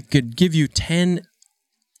I could give you 10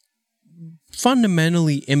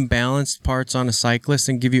 fundamentally imbalanced parts on a cyclist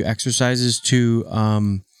and give you exercises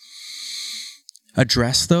to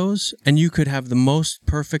address those, and you could have the most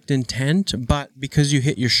perfect intent, but because you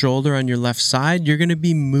hit your shoulder on your left side, you're going to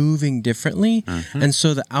be moving differently, and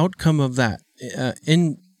so the outcome of that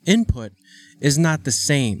input is not the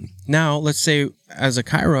same. Now, let's say as a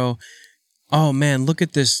chiro, oh man, look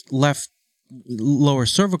at this left lower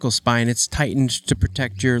cervical spine, it's tightened to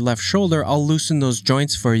protect your left shoulder, I'll loosen those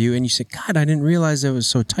joints for you, and you say, God, I didn't realize it was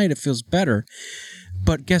so tight, it feels better.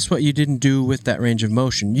 But guess what you didn't do with that range of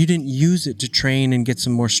motion? You didn't use it to train and get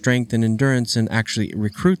some more strength and endurance and actually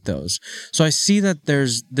recruit those. So I see that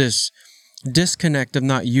there's this disconnect of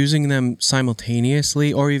not using them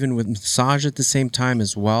simultaneously or even with massage at the same time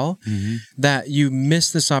as well, that you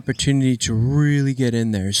miss this opportunity to really get in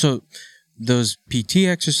there. So those PT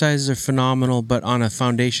exercises are phenomenal, but on a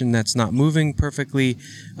foundation that's not moving perfectly,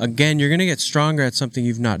 again, you're going to get stronger at something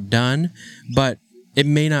you've not done, but it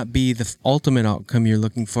may not be the ultimate outcome you're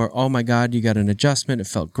looking for. Oh my God, you got an adjustment. It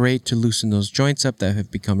felt great to loosen those joints up that have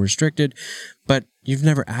become restricted, but you've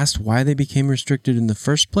never asked why they became restricted in the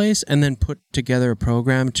first place and then put together a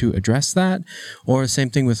program to address that. Or same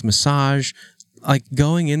thing with massage, like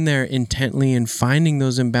going in there intently and finding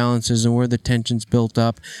those imbalances and where the tension's built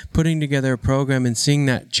up, putting together a program and seeing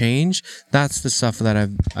that change. That's the stuff that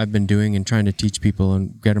I've been doing and trying to teach people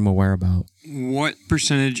and get them aware about. What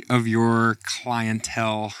percentage of your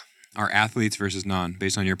clientele are athletes versus non,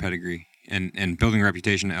 based on your pedigree and building a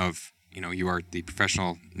reputation of, you are the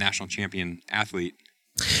professional national champion athlete?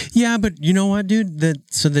 Yeah, but you know what, dude?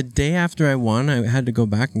 So the day after I won, I had to go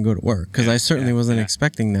back and go to work because I certainly wasn't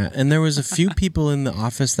expecting that. And there was a few people in the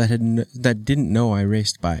office that didn't know I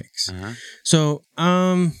raced bikes. So,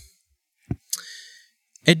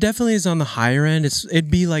 it definitely is on the higher end.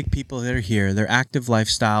 It'd be like people that are here, their active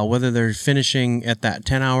lifestyle, whether they're finishing at that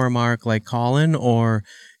 10-hour mark like Colin or,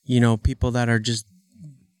 people that are just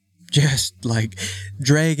like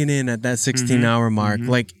dragging in at that 16-hour mark.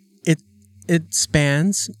 Like it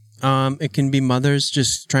spans. It can be mothers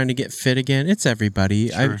just trying to get fit again. It's everybody.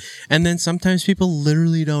 Sure. And then sometimes people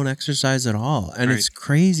literally don't exercise at all. And it's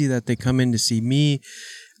crazy that they come in to see me.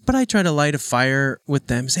 But I try to light a fire with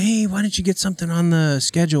them. Say, hey, why don't you get something on the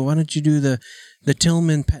schedule? Why don't you do the Pat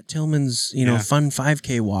Tillman's, fun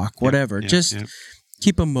 5K walk, whatever.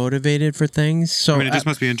 Keep them motivated for things. So it just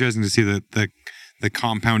must be interesting to see the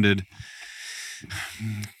compounded,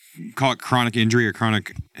 call it chronic injury or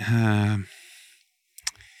chronic.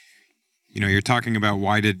 You're talking about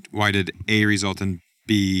why did A result in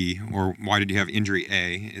B, or why did you have injury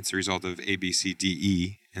A? It's a result of A, B, C, D,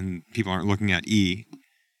 E, and people aren't looking at E.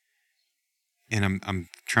 And I'm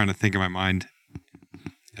trying to think in my mind,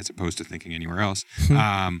 as opposed to thinking anywhere else,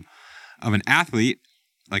 of an athlete,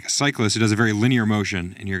 like a cyclist who does a very linear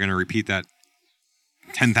motion, and you're going to repeat that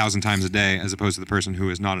 10,000 times a day, as opposed to the person who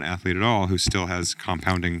is not an athlete at all, who still has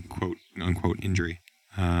compounding quote unquote injury.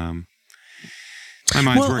 My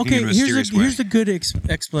mind's working in a mysterious way. Here's a good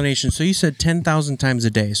explanation. So you said 10,000 times a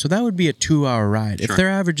day. So that would be a 2-hour ride. Sure. If they're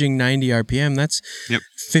averaging 90 RPM, that's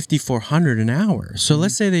 5,400 an hour. So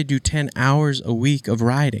let's say they do 10 hours a week of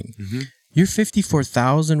riding. You're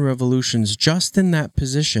 54,000 revolutions just in that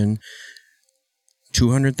position,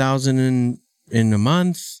 200,000 in a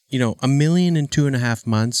month, $1 million in 2.5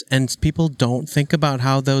 months, and people don't think about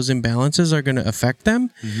how those imbalances are going to affect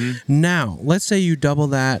them. Now, let's say you double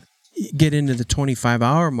that, get into the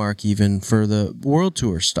 25-hour mark even for the world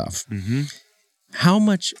tour stuff. How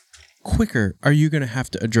much quicker are you going to have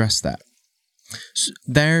to address that? So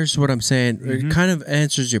there's what I'm saying. It kind of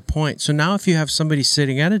answers your point. So now if you have somebody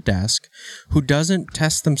sitting at a desk who doesn't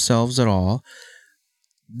test themselves at all,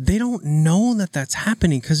 they don't know that that's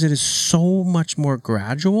happening because it is so much more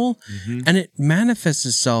gradual and it manifests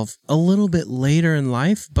itself a little bit later in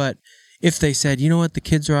life. But if they said, you know what, the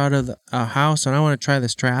kids are out of the house and I want to try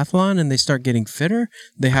this triathlon, and they start getting fitter,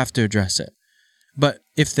 they have to address it. But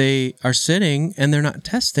if they are sitting and they're not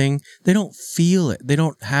testing, they don't feel it. They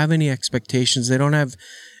don't have any expectations. They don't have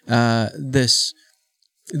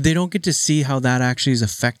they don't get to see how that actually is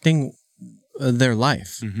affecting their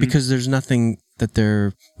life because there's nothing that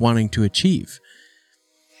they're wanting to achieve.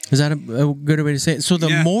 Is that a good way to say it? So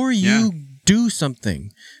the more you do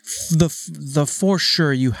something, the for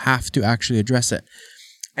sure you have to actually address it.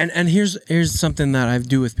 And here's something that I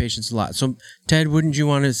do with patients a lot. So Ted, wouldn't you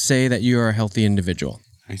want to say that you are a healthy individual?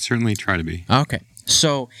 I certainly try to be. Okay.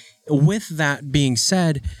 So with that being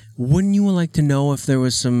said, wouldn't you like to know if there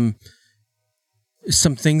was some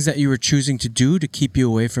things that you were choosing to do to keep you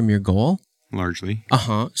away from your goal? Largely.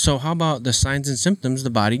 So how about the signs and symptoms the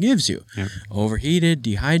body gives you? Yep. Overheated,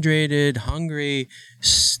 dehydrated, hungry,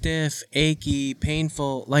 stiff, achy,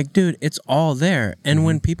 painful. Like, dude, it's all there. And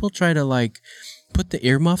when people try to like put the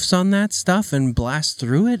earmuffs on that stuff and blast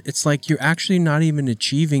through it, it's like you're actually not even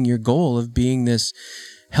achieving your goal of being this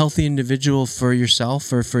healthy individual for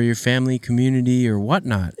yourself or for your family, community, or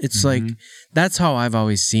whatnot. It's like, that's how I've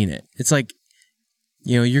always seen it. It's like,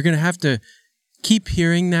 you know, you're going to have to keep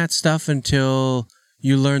hearing that stuff until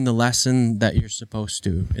you learn the lesson that you're supposed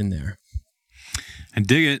to in there. I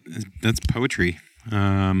dig it. That's poetry.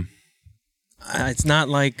 It's not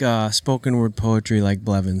like spoken word poetry like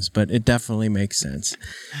Blevins, but it definitely makes sense.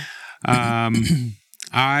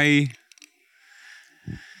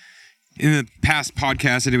 In the past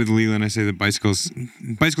podcast I did with Leland, I say that bicycles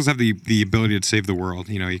have the ability to save the world.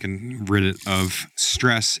 You know, you can rid it of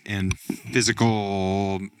stress and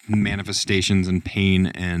physical manifestations and pain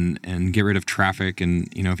and get rid of traffic. And,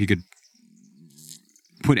 you know, if you could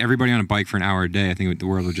put everybody on a bike for an hour a day, I think the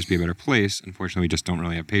world would just be a better place. Unfortunately, we just don't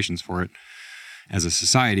really have patience for it as a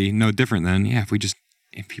society. No different than,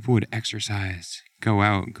 if people would exercise, go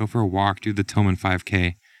out, go for a walk, do the Tillman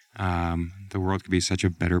 5K, the world could be such a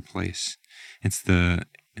better place. It's the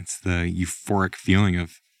euphoric feeling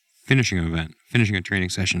of finishing an event, finishing a training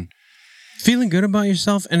session, feeling good about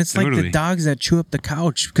yourself. And it's Totally. like the dogs that chew up the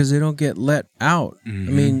couch because they don't get let out. I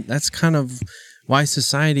mean, that's kind of why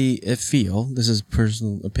society, this is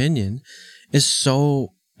personal opinion, is so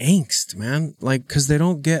angst, man. Like, because they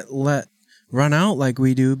don't get run out like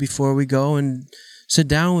we do before we go and sit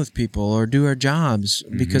down with people or do our jobs,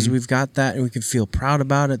 because we've got that and we can feel proud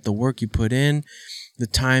about it. The work you put in, the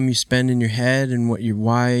time you spend in your head, and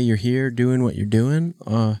why you're here doing what you're doing.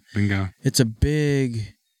 Bingo. It's a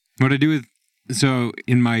big. What I do so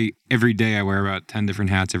in my everyday, I wear about 10 different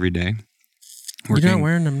hats every day. You're not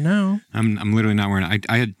wearing them now. I'm literally not wearing.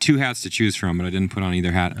 I had 2 hats to choose from, but I didn't put on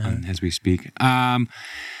either hat as we speak.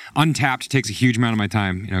 Untapped takes a huge amount of my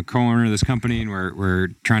time. You know, co-owner of this company, and we're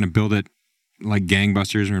trying to build it like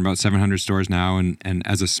gangbusters. We're in about 700 stores now, and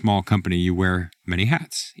as a small company, you wear many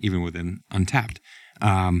hats, even within Untapped.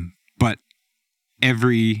 But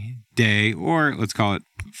every day, or let's call it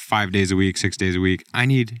 5 days a week, 6 days a week, I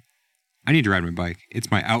need to ride my bike. It's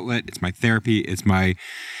my outlet. It's my therapy. It's my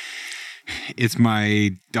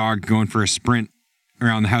dog going for a sprint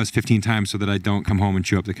around the house 15 times so that I don't come home and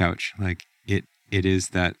chew up the couch. Like it is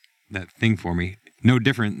that thing for me. No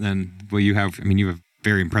different than what you have. I mean, you have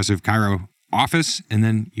very impressive chiro office, and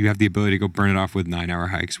then you have the ability to go burn it off with 9-hour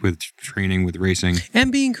hikes, with training, with racing,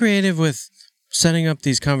 and being creative with setting up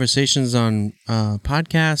these conversations on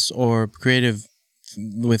podcasts, or creative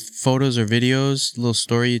with photos or videos, little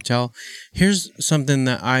story you tell. Here's something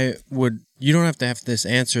that you don't have to have this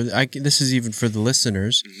answer. This is even for the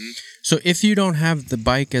listeners. So if you don't have the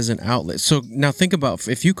bike as an outlet, so now think about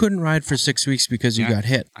if you couldn't ride for 6 weeks because you got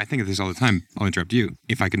hit. I think of this all the time. I'll interrupt you.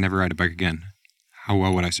 If I could never ride a bike again, how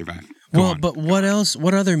well would I survive? But what else?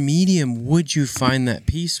 What other medium would you find that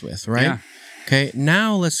peace with, right? Yeah. Okay,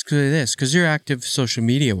 now let's do this, because you're active social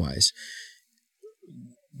media-wise.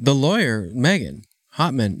 The lawyer, Megan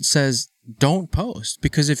Hotman, says don't post,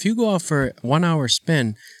 because if you go out for a 1-hour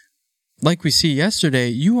spin, like we see yesterday,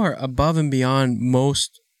 you are above and beyond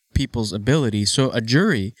most people's ability. So a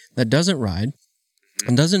jury that doesn't ride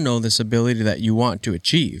and doesn't know this ability that you want to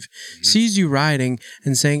achieve sees you riding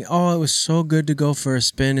and saying, oh, it was so good to go for a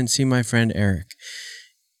spin and see my friend Eric.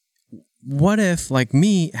 What if, like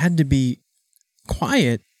me, had to be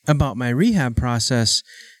quiet about my rehab process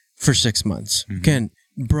for 6 months? Again,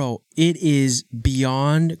 bro, it is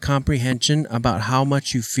beyond comprehension about how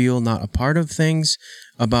much you feel not a part of things,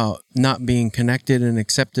 about not being connected and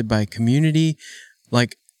accepted by community.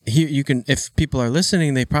 Like, here you can, if people are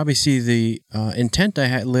listening, they probably see the intent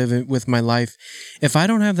I live with my life. If I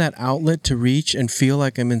don't have that outlet to reach and feel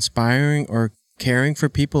like I'm inspiring or caring for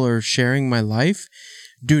people or sharing my life,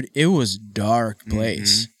 dude, it was a dark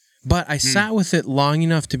place. But I sat with it long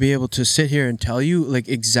enough to be able to sit here and tell you like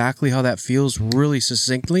exactly how that feels really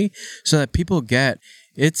succinctly, so that people get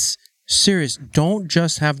it's serious. Don't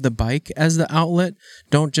just have the bike as the outlet.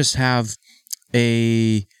 Don't just have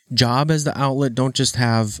a job as the outlet. Don't just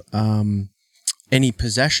have any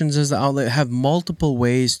possessions as the outlet. Have multiple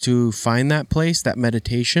ways to find that place, that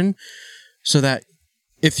meditation, so that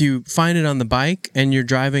if you find it on the bike and you're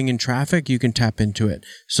driving in traffic, you can tap into it.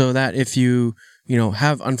 So that if you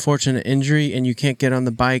have unfortunate injury and you can't get on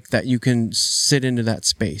the bike, that you can sit into that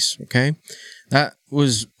space. Okay. That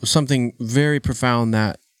was something very profound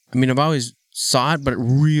that, I've always saw it, but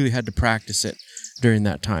really had to practice it during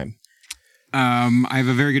that time. I have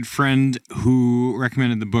a very good friend who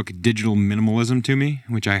recommended the book Digital Minimalism to me,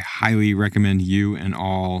 which I highly recommend you and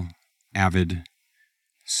all avid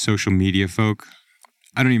social media folk.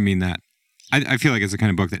 I don't even mean that. I feel like it's the kind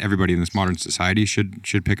of book that everybody in this modern society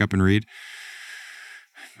should pick up and read.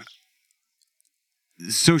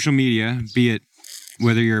 Social media, be it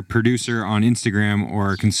whether you're a producer on Instagram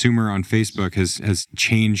or a consumer on Facebook, has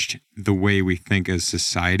changed the way we think as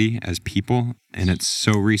society, as people, and it's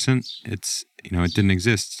so recent. It didn't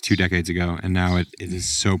exist 2 decades ago, and now it is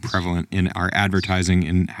so prevalent in our advertising,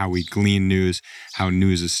 in how we glean news, how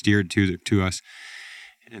news is steered to us.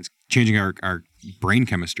 And it's changing our brain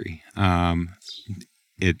chemistry. I've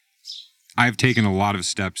taken a lot of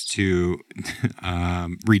steps to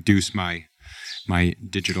reduce my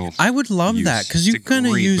digital. I would love that, because you kind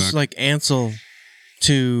of use book. Like Ansel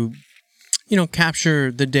to,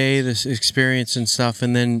 capture the day, this experience and stuff,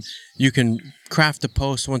 and then you can craft a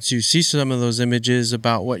post once you see some of those images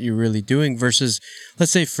about what you're really doing. Versus,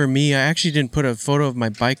 let's say for me, I actually didn't put a photo of my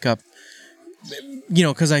bike up,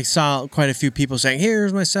 because I saw quite a few people saying,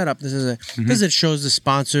 "Here's my setup." This is because it shows the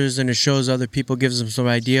sponsors and it shows other people, gives them some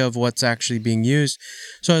idea of what's actually being used.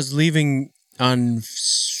 So I was leaving on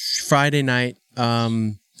Friday night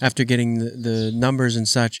after getting the numbers and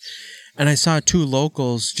such, and I saw 2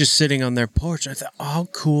 locals just sitting on their porch. I thought, how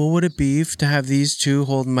cool would it be to have these 2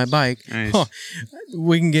 holding my bike? Nice. Oh,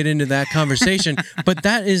 we can get into that conversation, but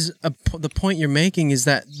that is the point you're making, is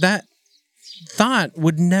that thought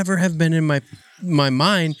would never have been in my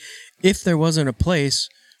mind if there wasn't a place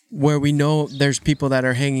where we know there's people that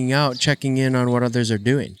are hanging out, checking in on what others are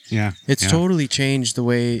doing. Yeah. It's totally changed the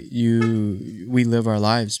way we live our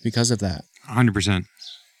lives because of that. 100%.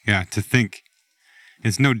 Yeah, to think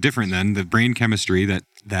it's no different than the brain chemistry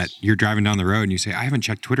that you're driving down the road and you say, I haven't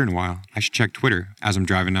checked Twitter in a while. I should check Twitter as I'm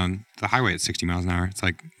driving down the highway at 60 miles an hour. It's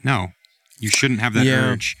like, no, you shouldn't have that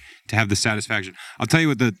urge to have the satisfaction. I'll tell you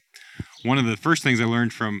what one of the first things I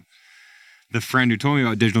learned from the friend who told me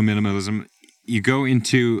about digital minimalism. You go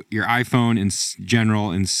into your iPhone in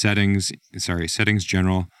settings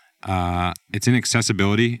general. It's in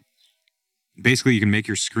accessibility. Basically, you can make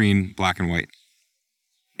your screen black and white.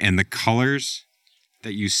 And the colors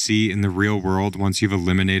that you see in the real world, once you've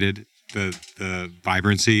eliminated the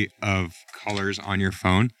vibrancy of colors on your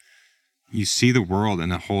phone, you see the world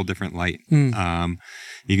in a whole different light. You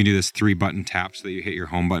can do this 3-button tap so that you hit your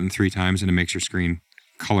home button 3 times and it makes your screen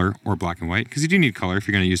color or black and white, because you do need color if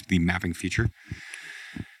you're going to use the mapping feature.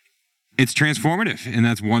 It's transformative, and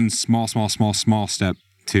that's one small step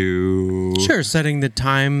to... Sure, setting the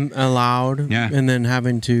time allowed, and then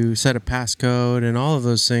having to set a passcode and all of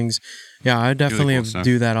those things. Yeah, I definitely really cool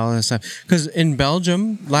do that all that stuff. Because in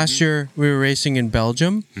Belgium, last year we were racing in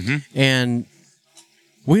Belgium, and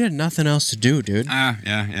we had nothing else to do, dude.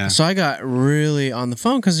 Yeah. So I got really on the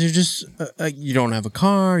phone, because you're just, you don't have a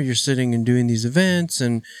car, you're sitting and doing these events,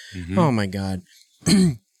 and oh my God.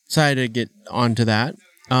 So I had to get onto that.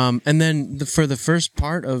 And then for the first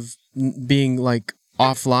part of being like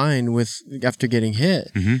offline after getting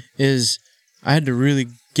hit is I had to really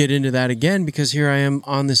get into that again, because here I am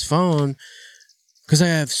on this phone, because I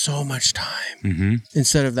have so much time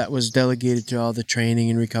instead of that was delegated to all the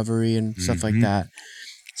training and recovery and stuff like that.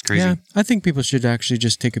 It's crazy. Yeah, I think people should actually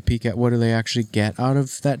just take a peek at what do they actually get out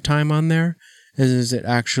of that time on there. Is it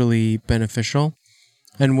actually beneficial?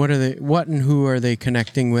 And what and who are they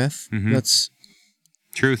connecting with? That's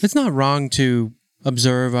truth. It's not wrong to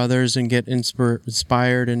observe others and get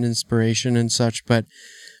inspired and inspiration and such, but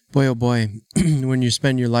boy, oh boy, when you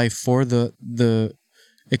spend your life for the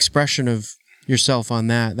expression of yourself on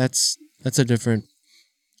that's a different.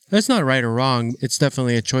 That's not right or wrong. It's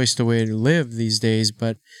definitely a choice the way to live these days.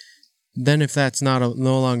 But then, if that's no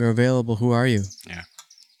longer available, who are you?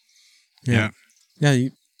 Yeah.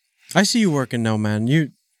 I see you working now, man. You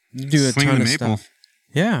do a ton of stuff.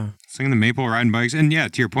 Yeah, slinging the maple, riding bikes, and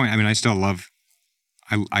to your point. I mean, I still love.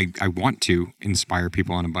 I want to inspire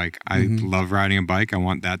people on a bike. I love riding a bike. I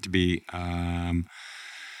want that to be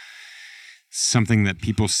something that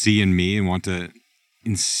people see in me and want to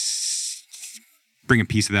bring a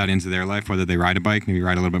piece of that into their life, whether they ride a bike, maybe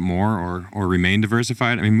ride a little bit more or remain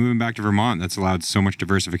diversified. I mean, moving back to Vermont, that's allowed so much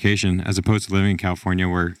diversification as opposed to living in California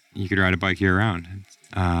where you could ride a bike year round.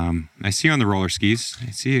 I see you on the roller skis.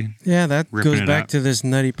 I see you. Yeah, that Ripping goes it back up. to this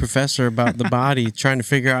nutty professor about the body, trying to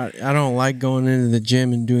figure out, I don't like going into the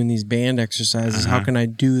gym and doing these band exercises. How can I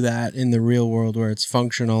do that in the real world where it's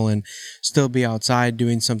functional and still be outside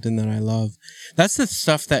doing something that I love? That's the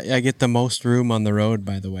stuff that I get the most room on the road,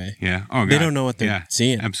 by the way. Yeah. Oh, God. They don't know what they're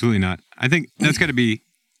seeing. Absolutely not. I think that's got to be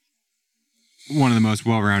one of the most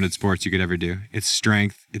well-rounded sports you could ever do. It's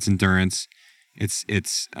strength, it's endurance, it's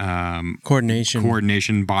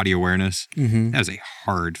Coordination. body awareness. Mm-hmm. That is a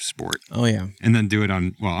hard sport. Oh, yeah. And then do it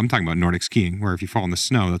on, well, I'm talking about Nordic skiing, where if you fall in the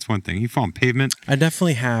snow, that's one thing. You fall on pavement. I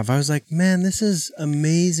definitely have. I was like, man, this is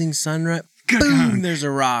amazing sunrise. Boom, there's a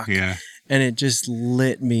rock. Yeah. And it just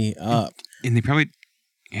lit me up. And they probably,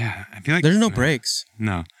 yeah, I feel like There's no breaks.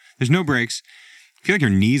 No, there's no breaks. I feel like your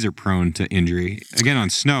knees are prone to injury. Again, on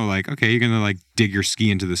snow, like, okay, you're going to like dig your ski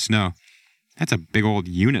into the snow. That's a big old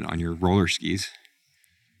unit on your roller skis.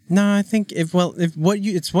 No, I think it's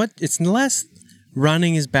less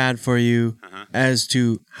running is bad for you as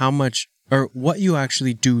to how much or what you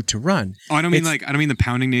actually do to run. Oh, I don't mean the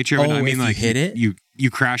pounding nature of it. I mean if like you hit it?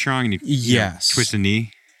 You crash wrong and you know, twist a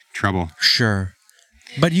knee, trouble. Sure.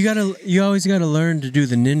 But you always gotta learn to do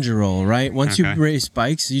the ninja roll, right? Once you race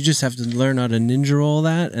bikes, you just have to learn how to ninja roll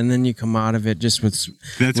that, and then you come out of it just with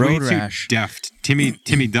That's road way rash. Too deft.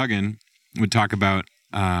 Timmy Duggan would talk about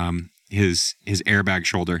his airbag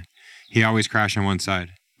shoulder. He always crashed on one side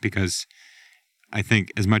because I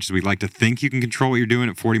think as much as we'd like to think you can control what you're doing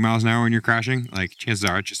at 40 miles an hour when you're crashing, like chances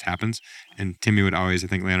are it just happens. And Timmy would always, I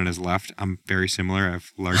think, land on his left. I'm very similar.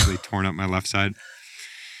 I've largely torn up my left side.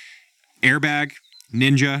 Airbag,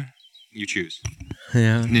 ninja, you choose.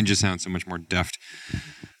 Yeah. Ninja sounds so much more deft.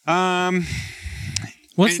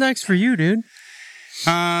 What's next for you, dude?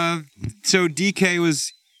 So DK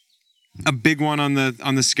was a big one on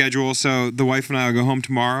the schedule. So the wife and I will go home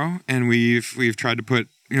tomorrow, and we've tried to put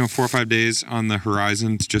 4 or 5 days on the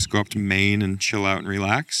horizon to just go up to Maine and chill out and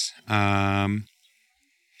relax. I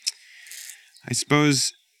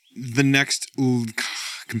suppose the next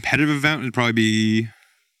competitive event would probably be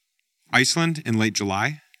Iceland in late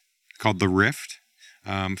July, called the Rift,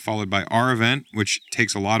 followed by our event, which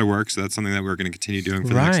takes a lot of work. So that's something that we're going to continue doing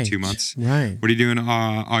for the next 2 months. Right. What are you doing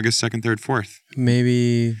August 2nd, 3rd, 4th?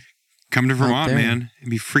 Maybe come to Vermont, man. It'd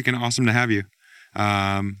be freaking awesome to have you.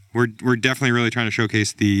 We're definitely really trying to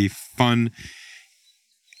showcase the fun,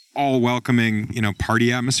 all welcoming,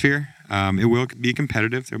 party atmosphere. It will be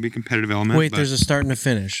competitive. There'll be a competitive element. Wait, there's a start and a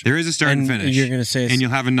finish. There is a start and finish. You're going to say, and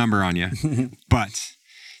you'll have a number on you. But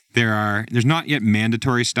there's not yet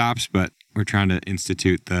mandatory stops, but we're trying to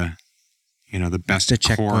institute the best the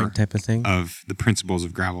core checkpoint type of thing of the principles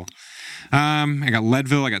of gravel. I got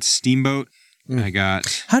Leadville. I got Steamboat. I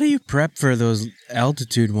got. How do you prep for those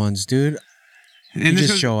altitude ones, dude? You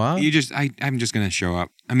just show up? I'm just going to show up.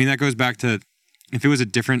 I mean, that goes back to, if it was a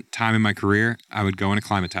different time in my career, I would go and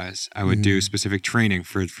acclimatize. I would do specific training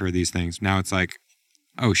for these things. Now it's like,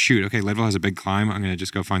 oh, shoot, okay, Leadville has a big climb. I'm going to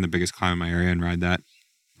just go find the biggest climb in my area and ride that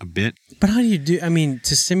a bit. But how do you do,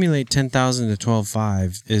 to simulate 10,000 to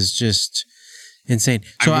 12.5 is just insane.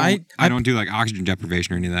 So I don't do like oxygen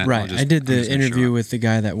deprivation or any of that. Right. I did the interview with the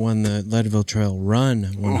guy that won the Leadville Trail Run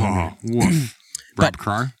 100. Oh, woof. Rob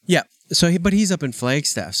Carr? Yeah. But he's up in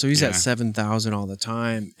Flagstaff, so he's at 7,000 all the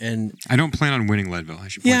time, and I don't plan on winning Leadville. I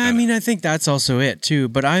should. I think that's also it too.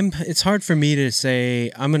 But it's hard for me to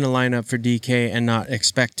say I'm going to line up for DK and not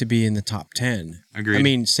expect to be in the top 10. Agreed. I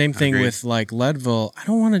mean, same thing with like Leadville. I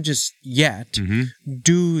don't want to just yet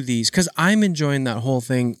do these because I'm enjoying that whole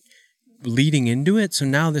thing leading into it. So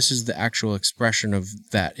now this is the actual expression of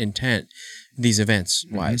that intent. These events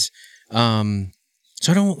wise.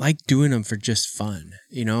 So I don't like doing them for just fun.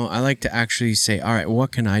 I like to actually say, all right,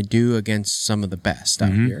 what can I do against some of the best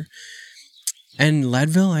out here? And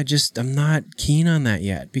Leadville, I'm not keen on that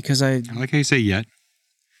yet because I like how you say yet.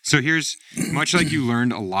 So here's, much like you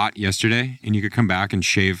learned a lot yesterday and you could come back and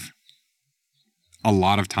shave a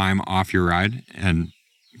lot of time off your ride and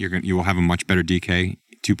you will have a much better DK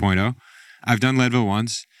 2.0. I've done Leadville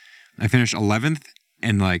once. I finished 11th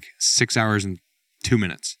in like 6 hours and 2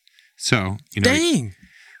 minutes. So, dang.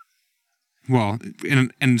 Well,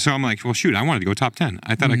 and so I'm like, well, shoot, I wanted to go top 10.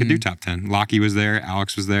 I thought I could do top 10. Lockie was there.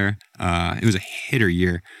 Alex was there. It was a hitter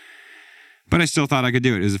year. But I still thought I could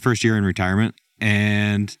do it. It was the first year in retirement.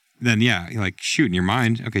 And then, like, shoot, in your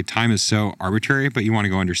mind, okay, time is so arbitrary, but you want to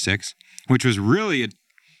go under 6, which was really a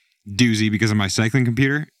doozy because of my cycling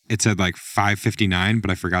computer. It said like 5:59, but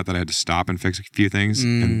I forgot that I had to stop and fix a few things,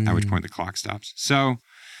 and at which point the clock stops. So,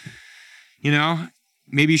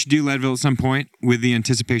 maybe you should do Leadville at some point with the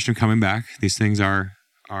anticipation of coming back. These things are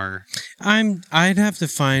are? I'd have to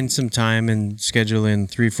find some time and schedule in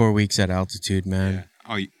 3-4 weeks at altitude, man. Yeah.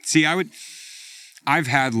 Oh, see, I've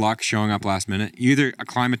had luck showing up last minute. You either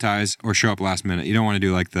acclimatize or show up last minute. You don't want to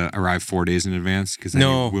do like the arrive 4 days in advance because then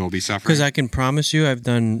you will be suffering. Because I can promise you, I've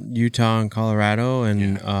done Utah and Colorado,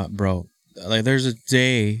 and bro, like there's a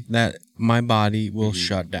day that my body will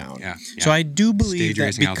shut down. Yeah. So I do believe Stage that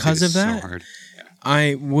racing because of altitude is that, so hard. Yeah.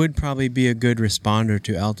 I would probably be a good responder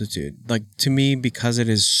to altitude. Like to me, because it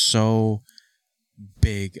is so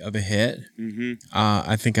big of a hit,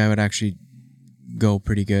 I think I would actually go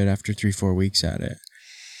pretty good after 3-4 weeks at it.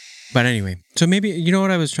 But anyway, so maybe, you know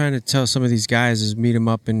what I was trying to tell some of these guys is meet them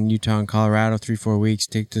up in Utah and Colorado 3-4 weeks,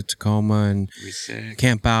 take to Tacoma and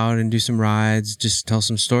camp out and do some rides, just tell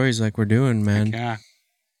some stories like we're doing, man. Heck yeah.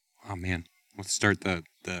 Oh man, let's start the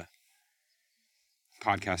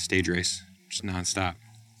podcast stage race just nonstop.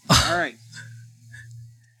 All right.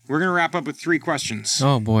 We're going to wrap up with 3 questions.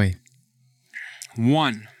 Oh boy.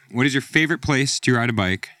 1, what is your favorite place to ride a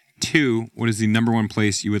bike? 2, what is the number 1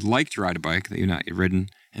 place you would like to ride a bike that you've not yet ridden?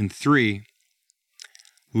 And 3,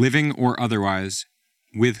 living or otherwise,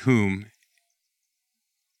 with whom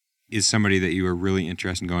is somebody that you are really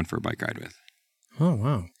interested in going for a bike ride with? Oh,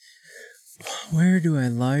 wow. Where do I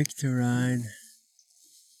like to ride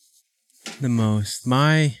the most?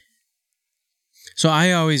 So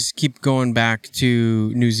I always keep going back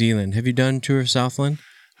to New Zealand. Have you done Tour of Southland?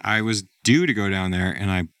 I was due to go down there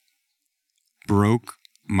and I broke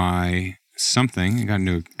my something. I got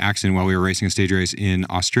into an accident while we were racing a stage race in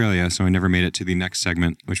Australia, so I never made it to the next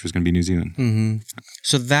segment, which was going to be New Zealand. Mm-hmm.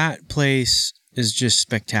 So that place is just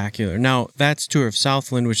spectacular. Now, that's Tour of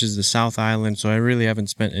Southland, which is the South Island, so I really haven't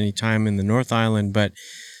spent any time in the North Island, but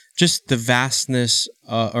just the vastness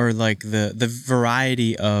or like the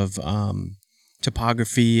variety of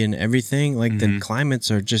topography and everything, like the climates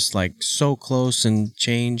are just like so close and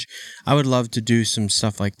change. I would love to do some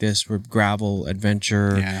stuff like this where gravel,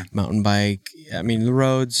 adventure, mountain bike. I mean, the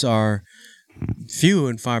roads are few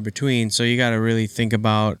and far between, so you got to really think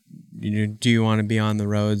about, do you want to be on the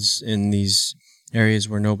roads in these areas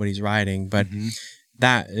where nobody's riding? But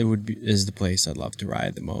that is the place I'd love to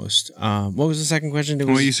ride the most. What was the second question?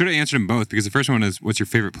 Well, you sort of answered them both, because the first one is what's your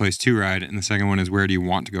favorite place to ride, and the second one is where do you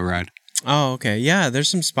want to go ride? Oh, okay. Yeah, there's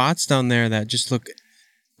some spots down there that just look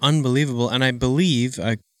unbelievable. And I believe,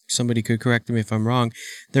 somebody could correct me if I'm wrong,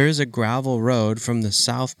 there is a gravel road from the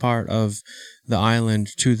south part of the island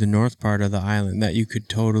to the north part of the island that you could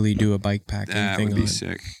totally do a bike packing thing on. That would be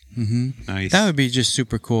sick. Nice. That would be just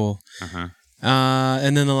super cool.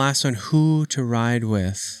 And then the last one, who to ride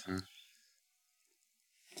with.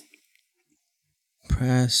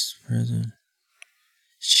 Present.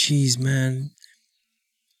 Jeez, man.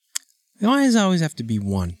 Why does it always have to be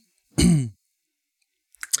one? You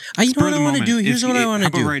know what I want to do? Here's what I want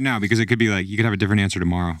to do. How about right now? Because it could be like, you could have a different answer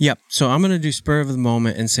tomorrow. Yep. So I'm going to do spur of the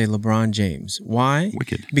moment and say LeBron James. Why?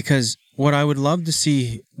 Wicked. Because what I would love to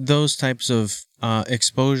see those types of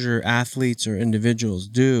exposure athletes or individuals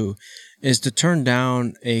do is to turn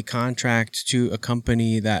down a contract to a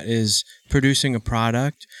company that is producing a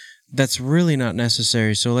product that's really not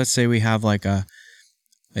necessary. So let's say we have like a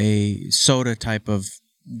soda type of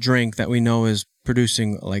drink that we know is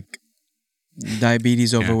producing like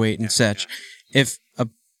diabetes, overweight, and such. If a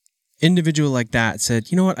individual like that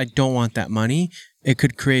said, you know what, I don't want that money, it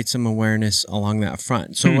could create some awareness along that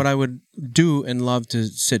front. So what I would do and love to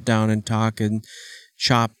sit down and talk and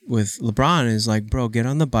shop with LeBron is like, bro, get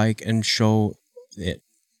on the bike and show it.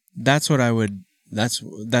 That's what I would, that's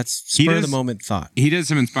spur of the moment thought. He does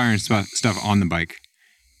some inspiring stuff on the bike.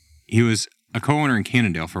 He was a co-owner in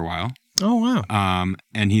Cannondale for a while. Oh, wow.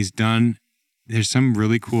 And there's some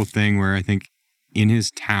really cool thing where I think in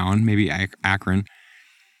his town, maybe Akron,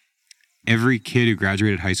 every kid who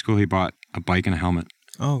graduated high school, he bought a bike and a helmet.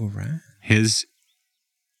 Oh, right. His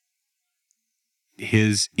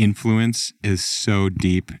influence is so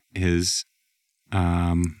deep. His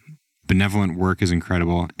benevolent work is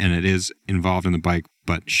incredible, and it is involved in the bike,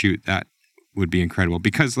 but shoot, that would be incredible.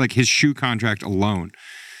 Because like his shoe contract alone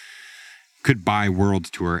could buy World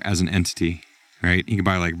Tour as an entity, right? He could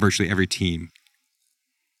buy like virtually every team.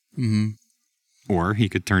 Or he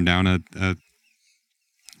could turn down a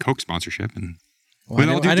Coke sponsorship. And with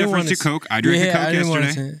all due deference to Coke, I drank a Coke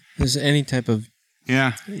yesterday. There's any type of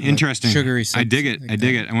interesting. Sugary I dig it. like I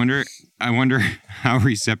dig it. I wonder how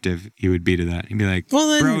receptive he would be to that. He'd be like, well,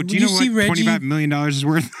 then, bro, do you know what $25 million is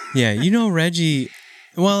worth? Yeah, Reggie.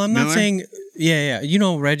 Well, I'm not Miller? saying,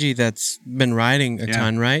 Reggie that's been riding a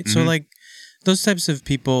ton, right? So like those types of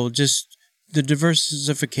people, just the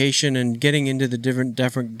diversification and getting into the different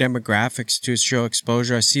demographics to show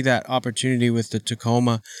exposure. I see that opportunity with the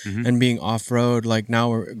Tacoma and being off-road. Like now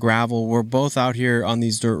we're gravel. We're both out here on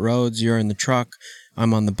these dirt roads. You're in the truck.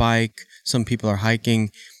 I'm on the bike. Some people are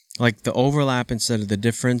hiking. Like the overlap instead of the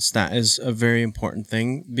difference, that is a very important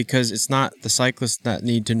thing, because it's not the cyclists that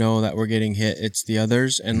need to know that we're getting hit. It's the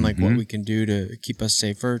others and like what we can do to keep us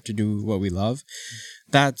safer, to do what we love.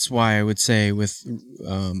 That's why I would say with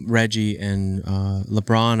Reggie and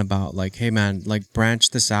LeBron about like, hey man, like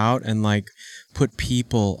branch this out and like put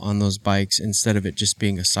people on those bikes instead of it just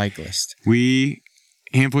being a cyclist. A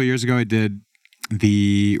handful of years ago, I did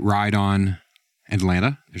the Ride on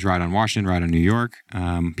Atlanta. There's Ride on Washington, Ride on New York.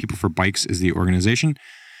 People for Bikes is the organization.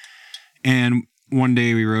 And one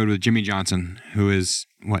day we rode with Jimmy Johnson, who is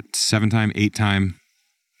 7-time, 8-time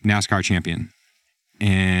NASCAR champion.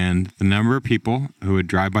 And the number of people who would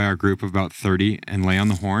drive by our group of about 30 and lay on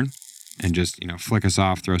the horn and just, flick us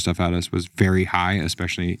off, throw stuff at us was very high,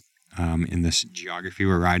 especially in this geography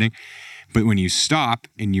we're riding. But when you stop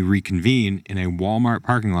and you reconvene in a Walmart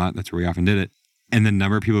parking lot, that's where we often did it, and the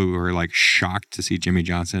number of people who were like shocked to see Jimmy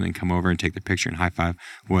Johnson and come over and take the picture and high five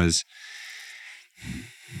was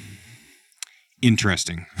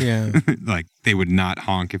interesting. Yeah. Like they would not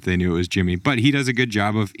honk if they knew it was Jimmy, but he does a good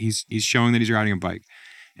job of, he's showing that he's riding a bike.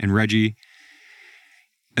 And Reggie,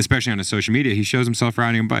 especially on his social media, he shows himself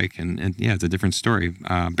riding a bike, and yeah, it's a different story.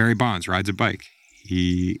 Barry Bonds rides a bike.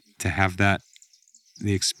 To have the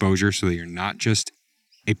exposure so that you're not just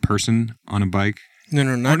a person on a bike. No,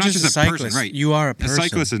 not just a cyclist. Person, right? You are a person. A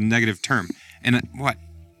cyclist is a negative term. And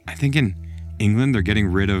I think in England, they're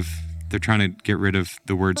trying to get rid of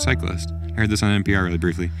the word cyclist. I heard this on NPR really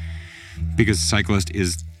briefly. Because cyclist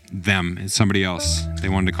is them. It's somebody else. They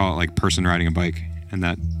wanted to call it like person riding a bike. And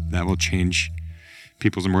that will change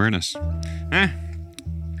people's awareness. Well,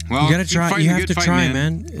 you gotta try. You have to try,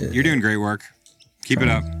 man. You're doing great work. Keep it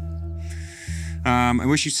up. I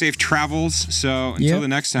wish you safe travels. So until the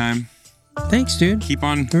next time. Thanks, dude. Keep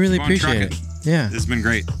on. I really appreciate it. Yeah. This has been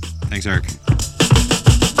great. Thanks, Eric.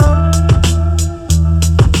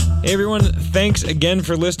 Hey everyone, thanks again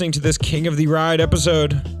for listening to this King of the Ride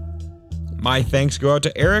episode. My thanks go out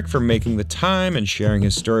to Eric for making the time and sharing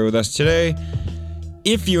his story with us today.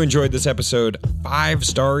 If you enjoyed this episode,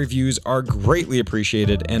 5-star reviews are greatly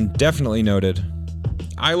appreciated and definitely noted.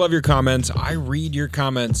 I love your comments. I read your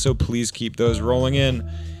comments, so please keep those rolling in.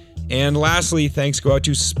 And lastly, thanks go out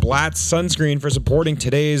to Splat Sunscreen for supporting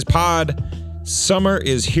today's pod. Summer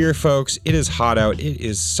is here, folks. It is hot out. It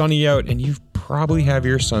is sunny out, and you probably have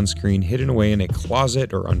your sunscreen hidden away in a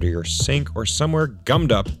closet or under your sink or somewhere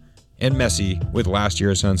gummed up and messy with last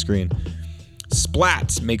year's sunscreen.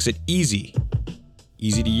 Splats makes it easy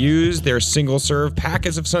to use. Their single-serve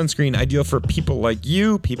packets of sunscreen, ideal for people like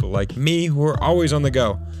you, people like me, who are always on the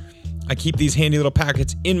go. I keep these handy little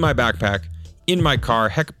packets in my backpack, in my car,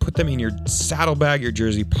 heck, put them in your saddlebag, your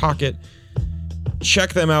jersey pocket.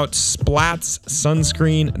 Check them out,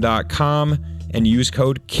 splatssunscreen.com, and use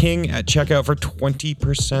code KING at checkout for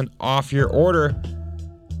 20% off your order.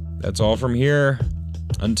 That's all from here.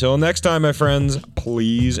 Until next time, my friends,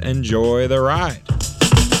 please enjoy the ride.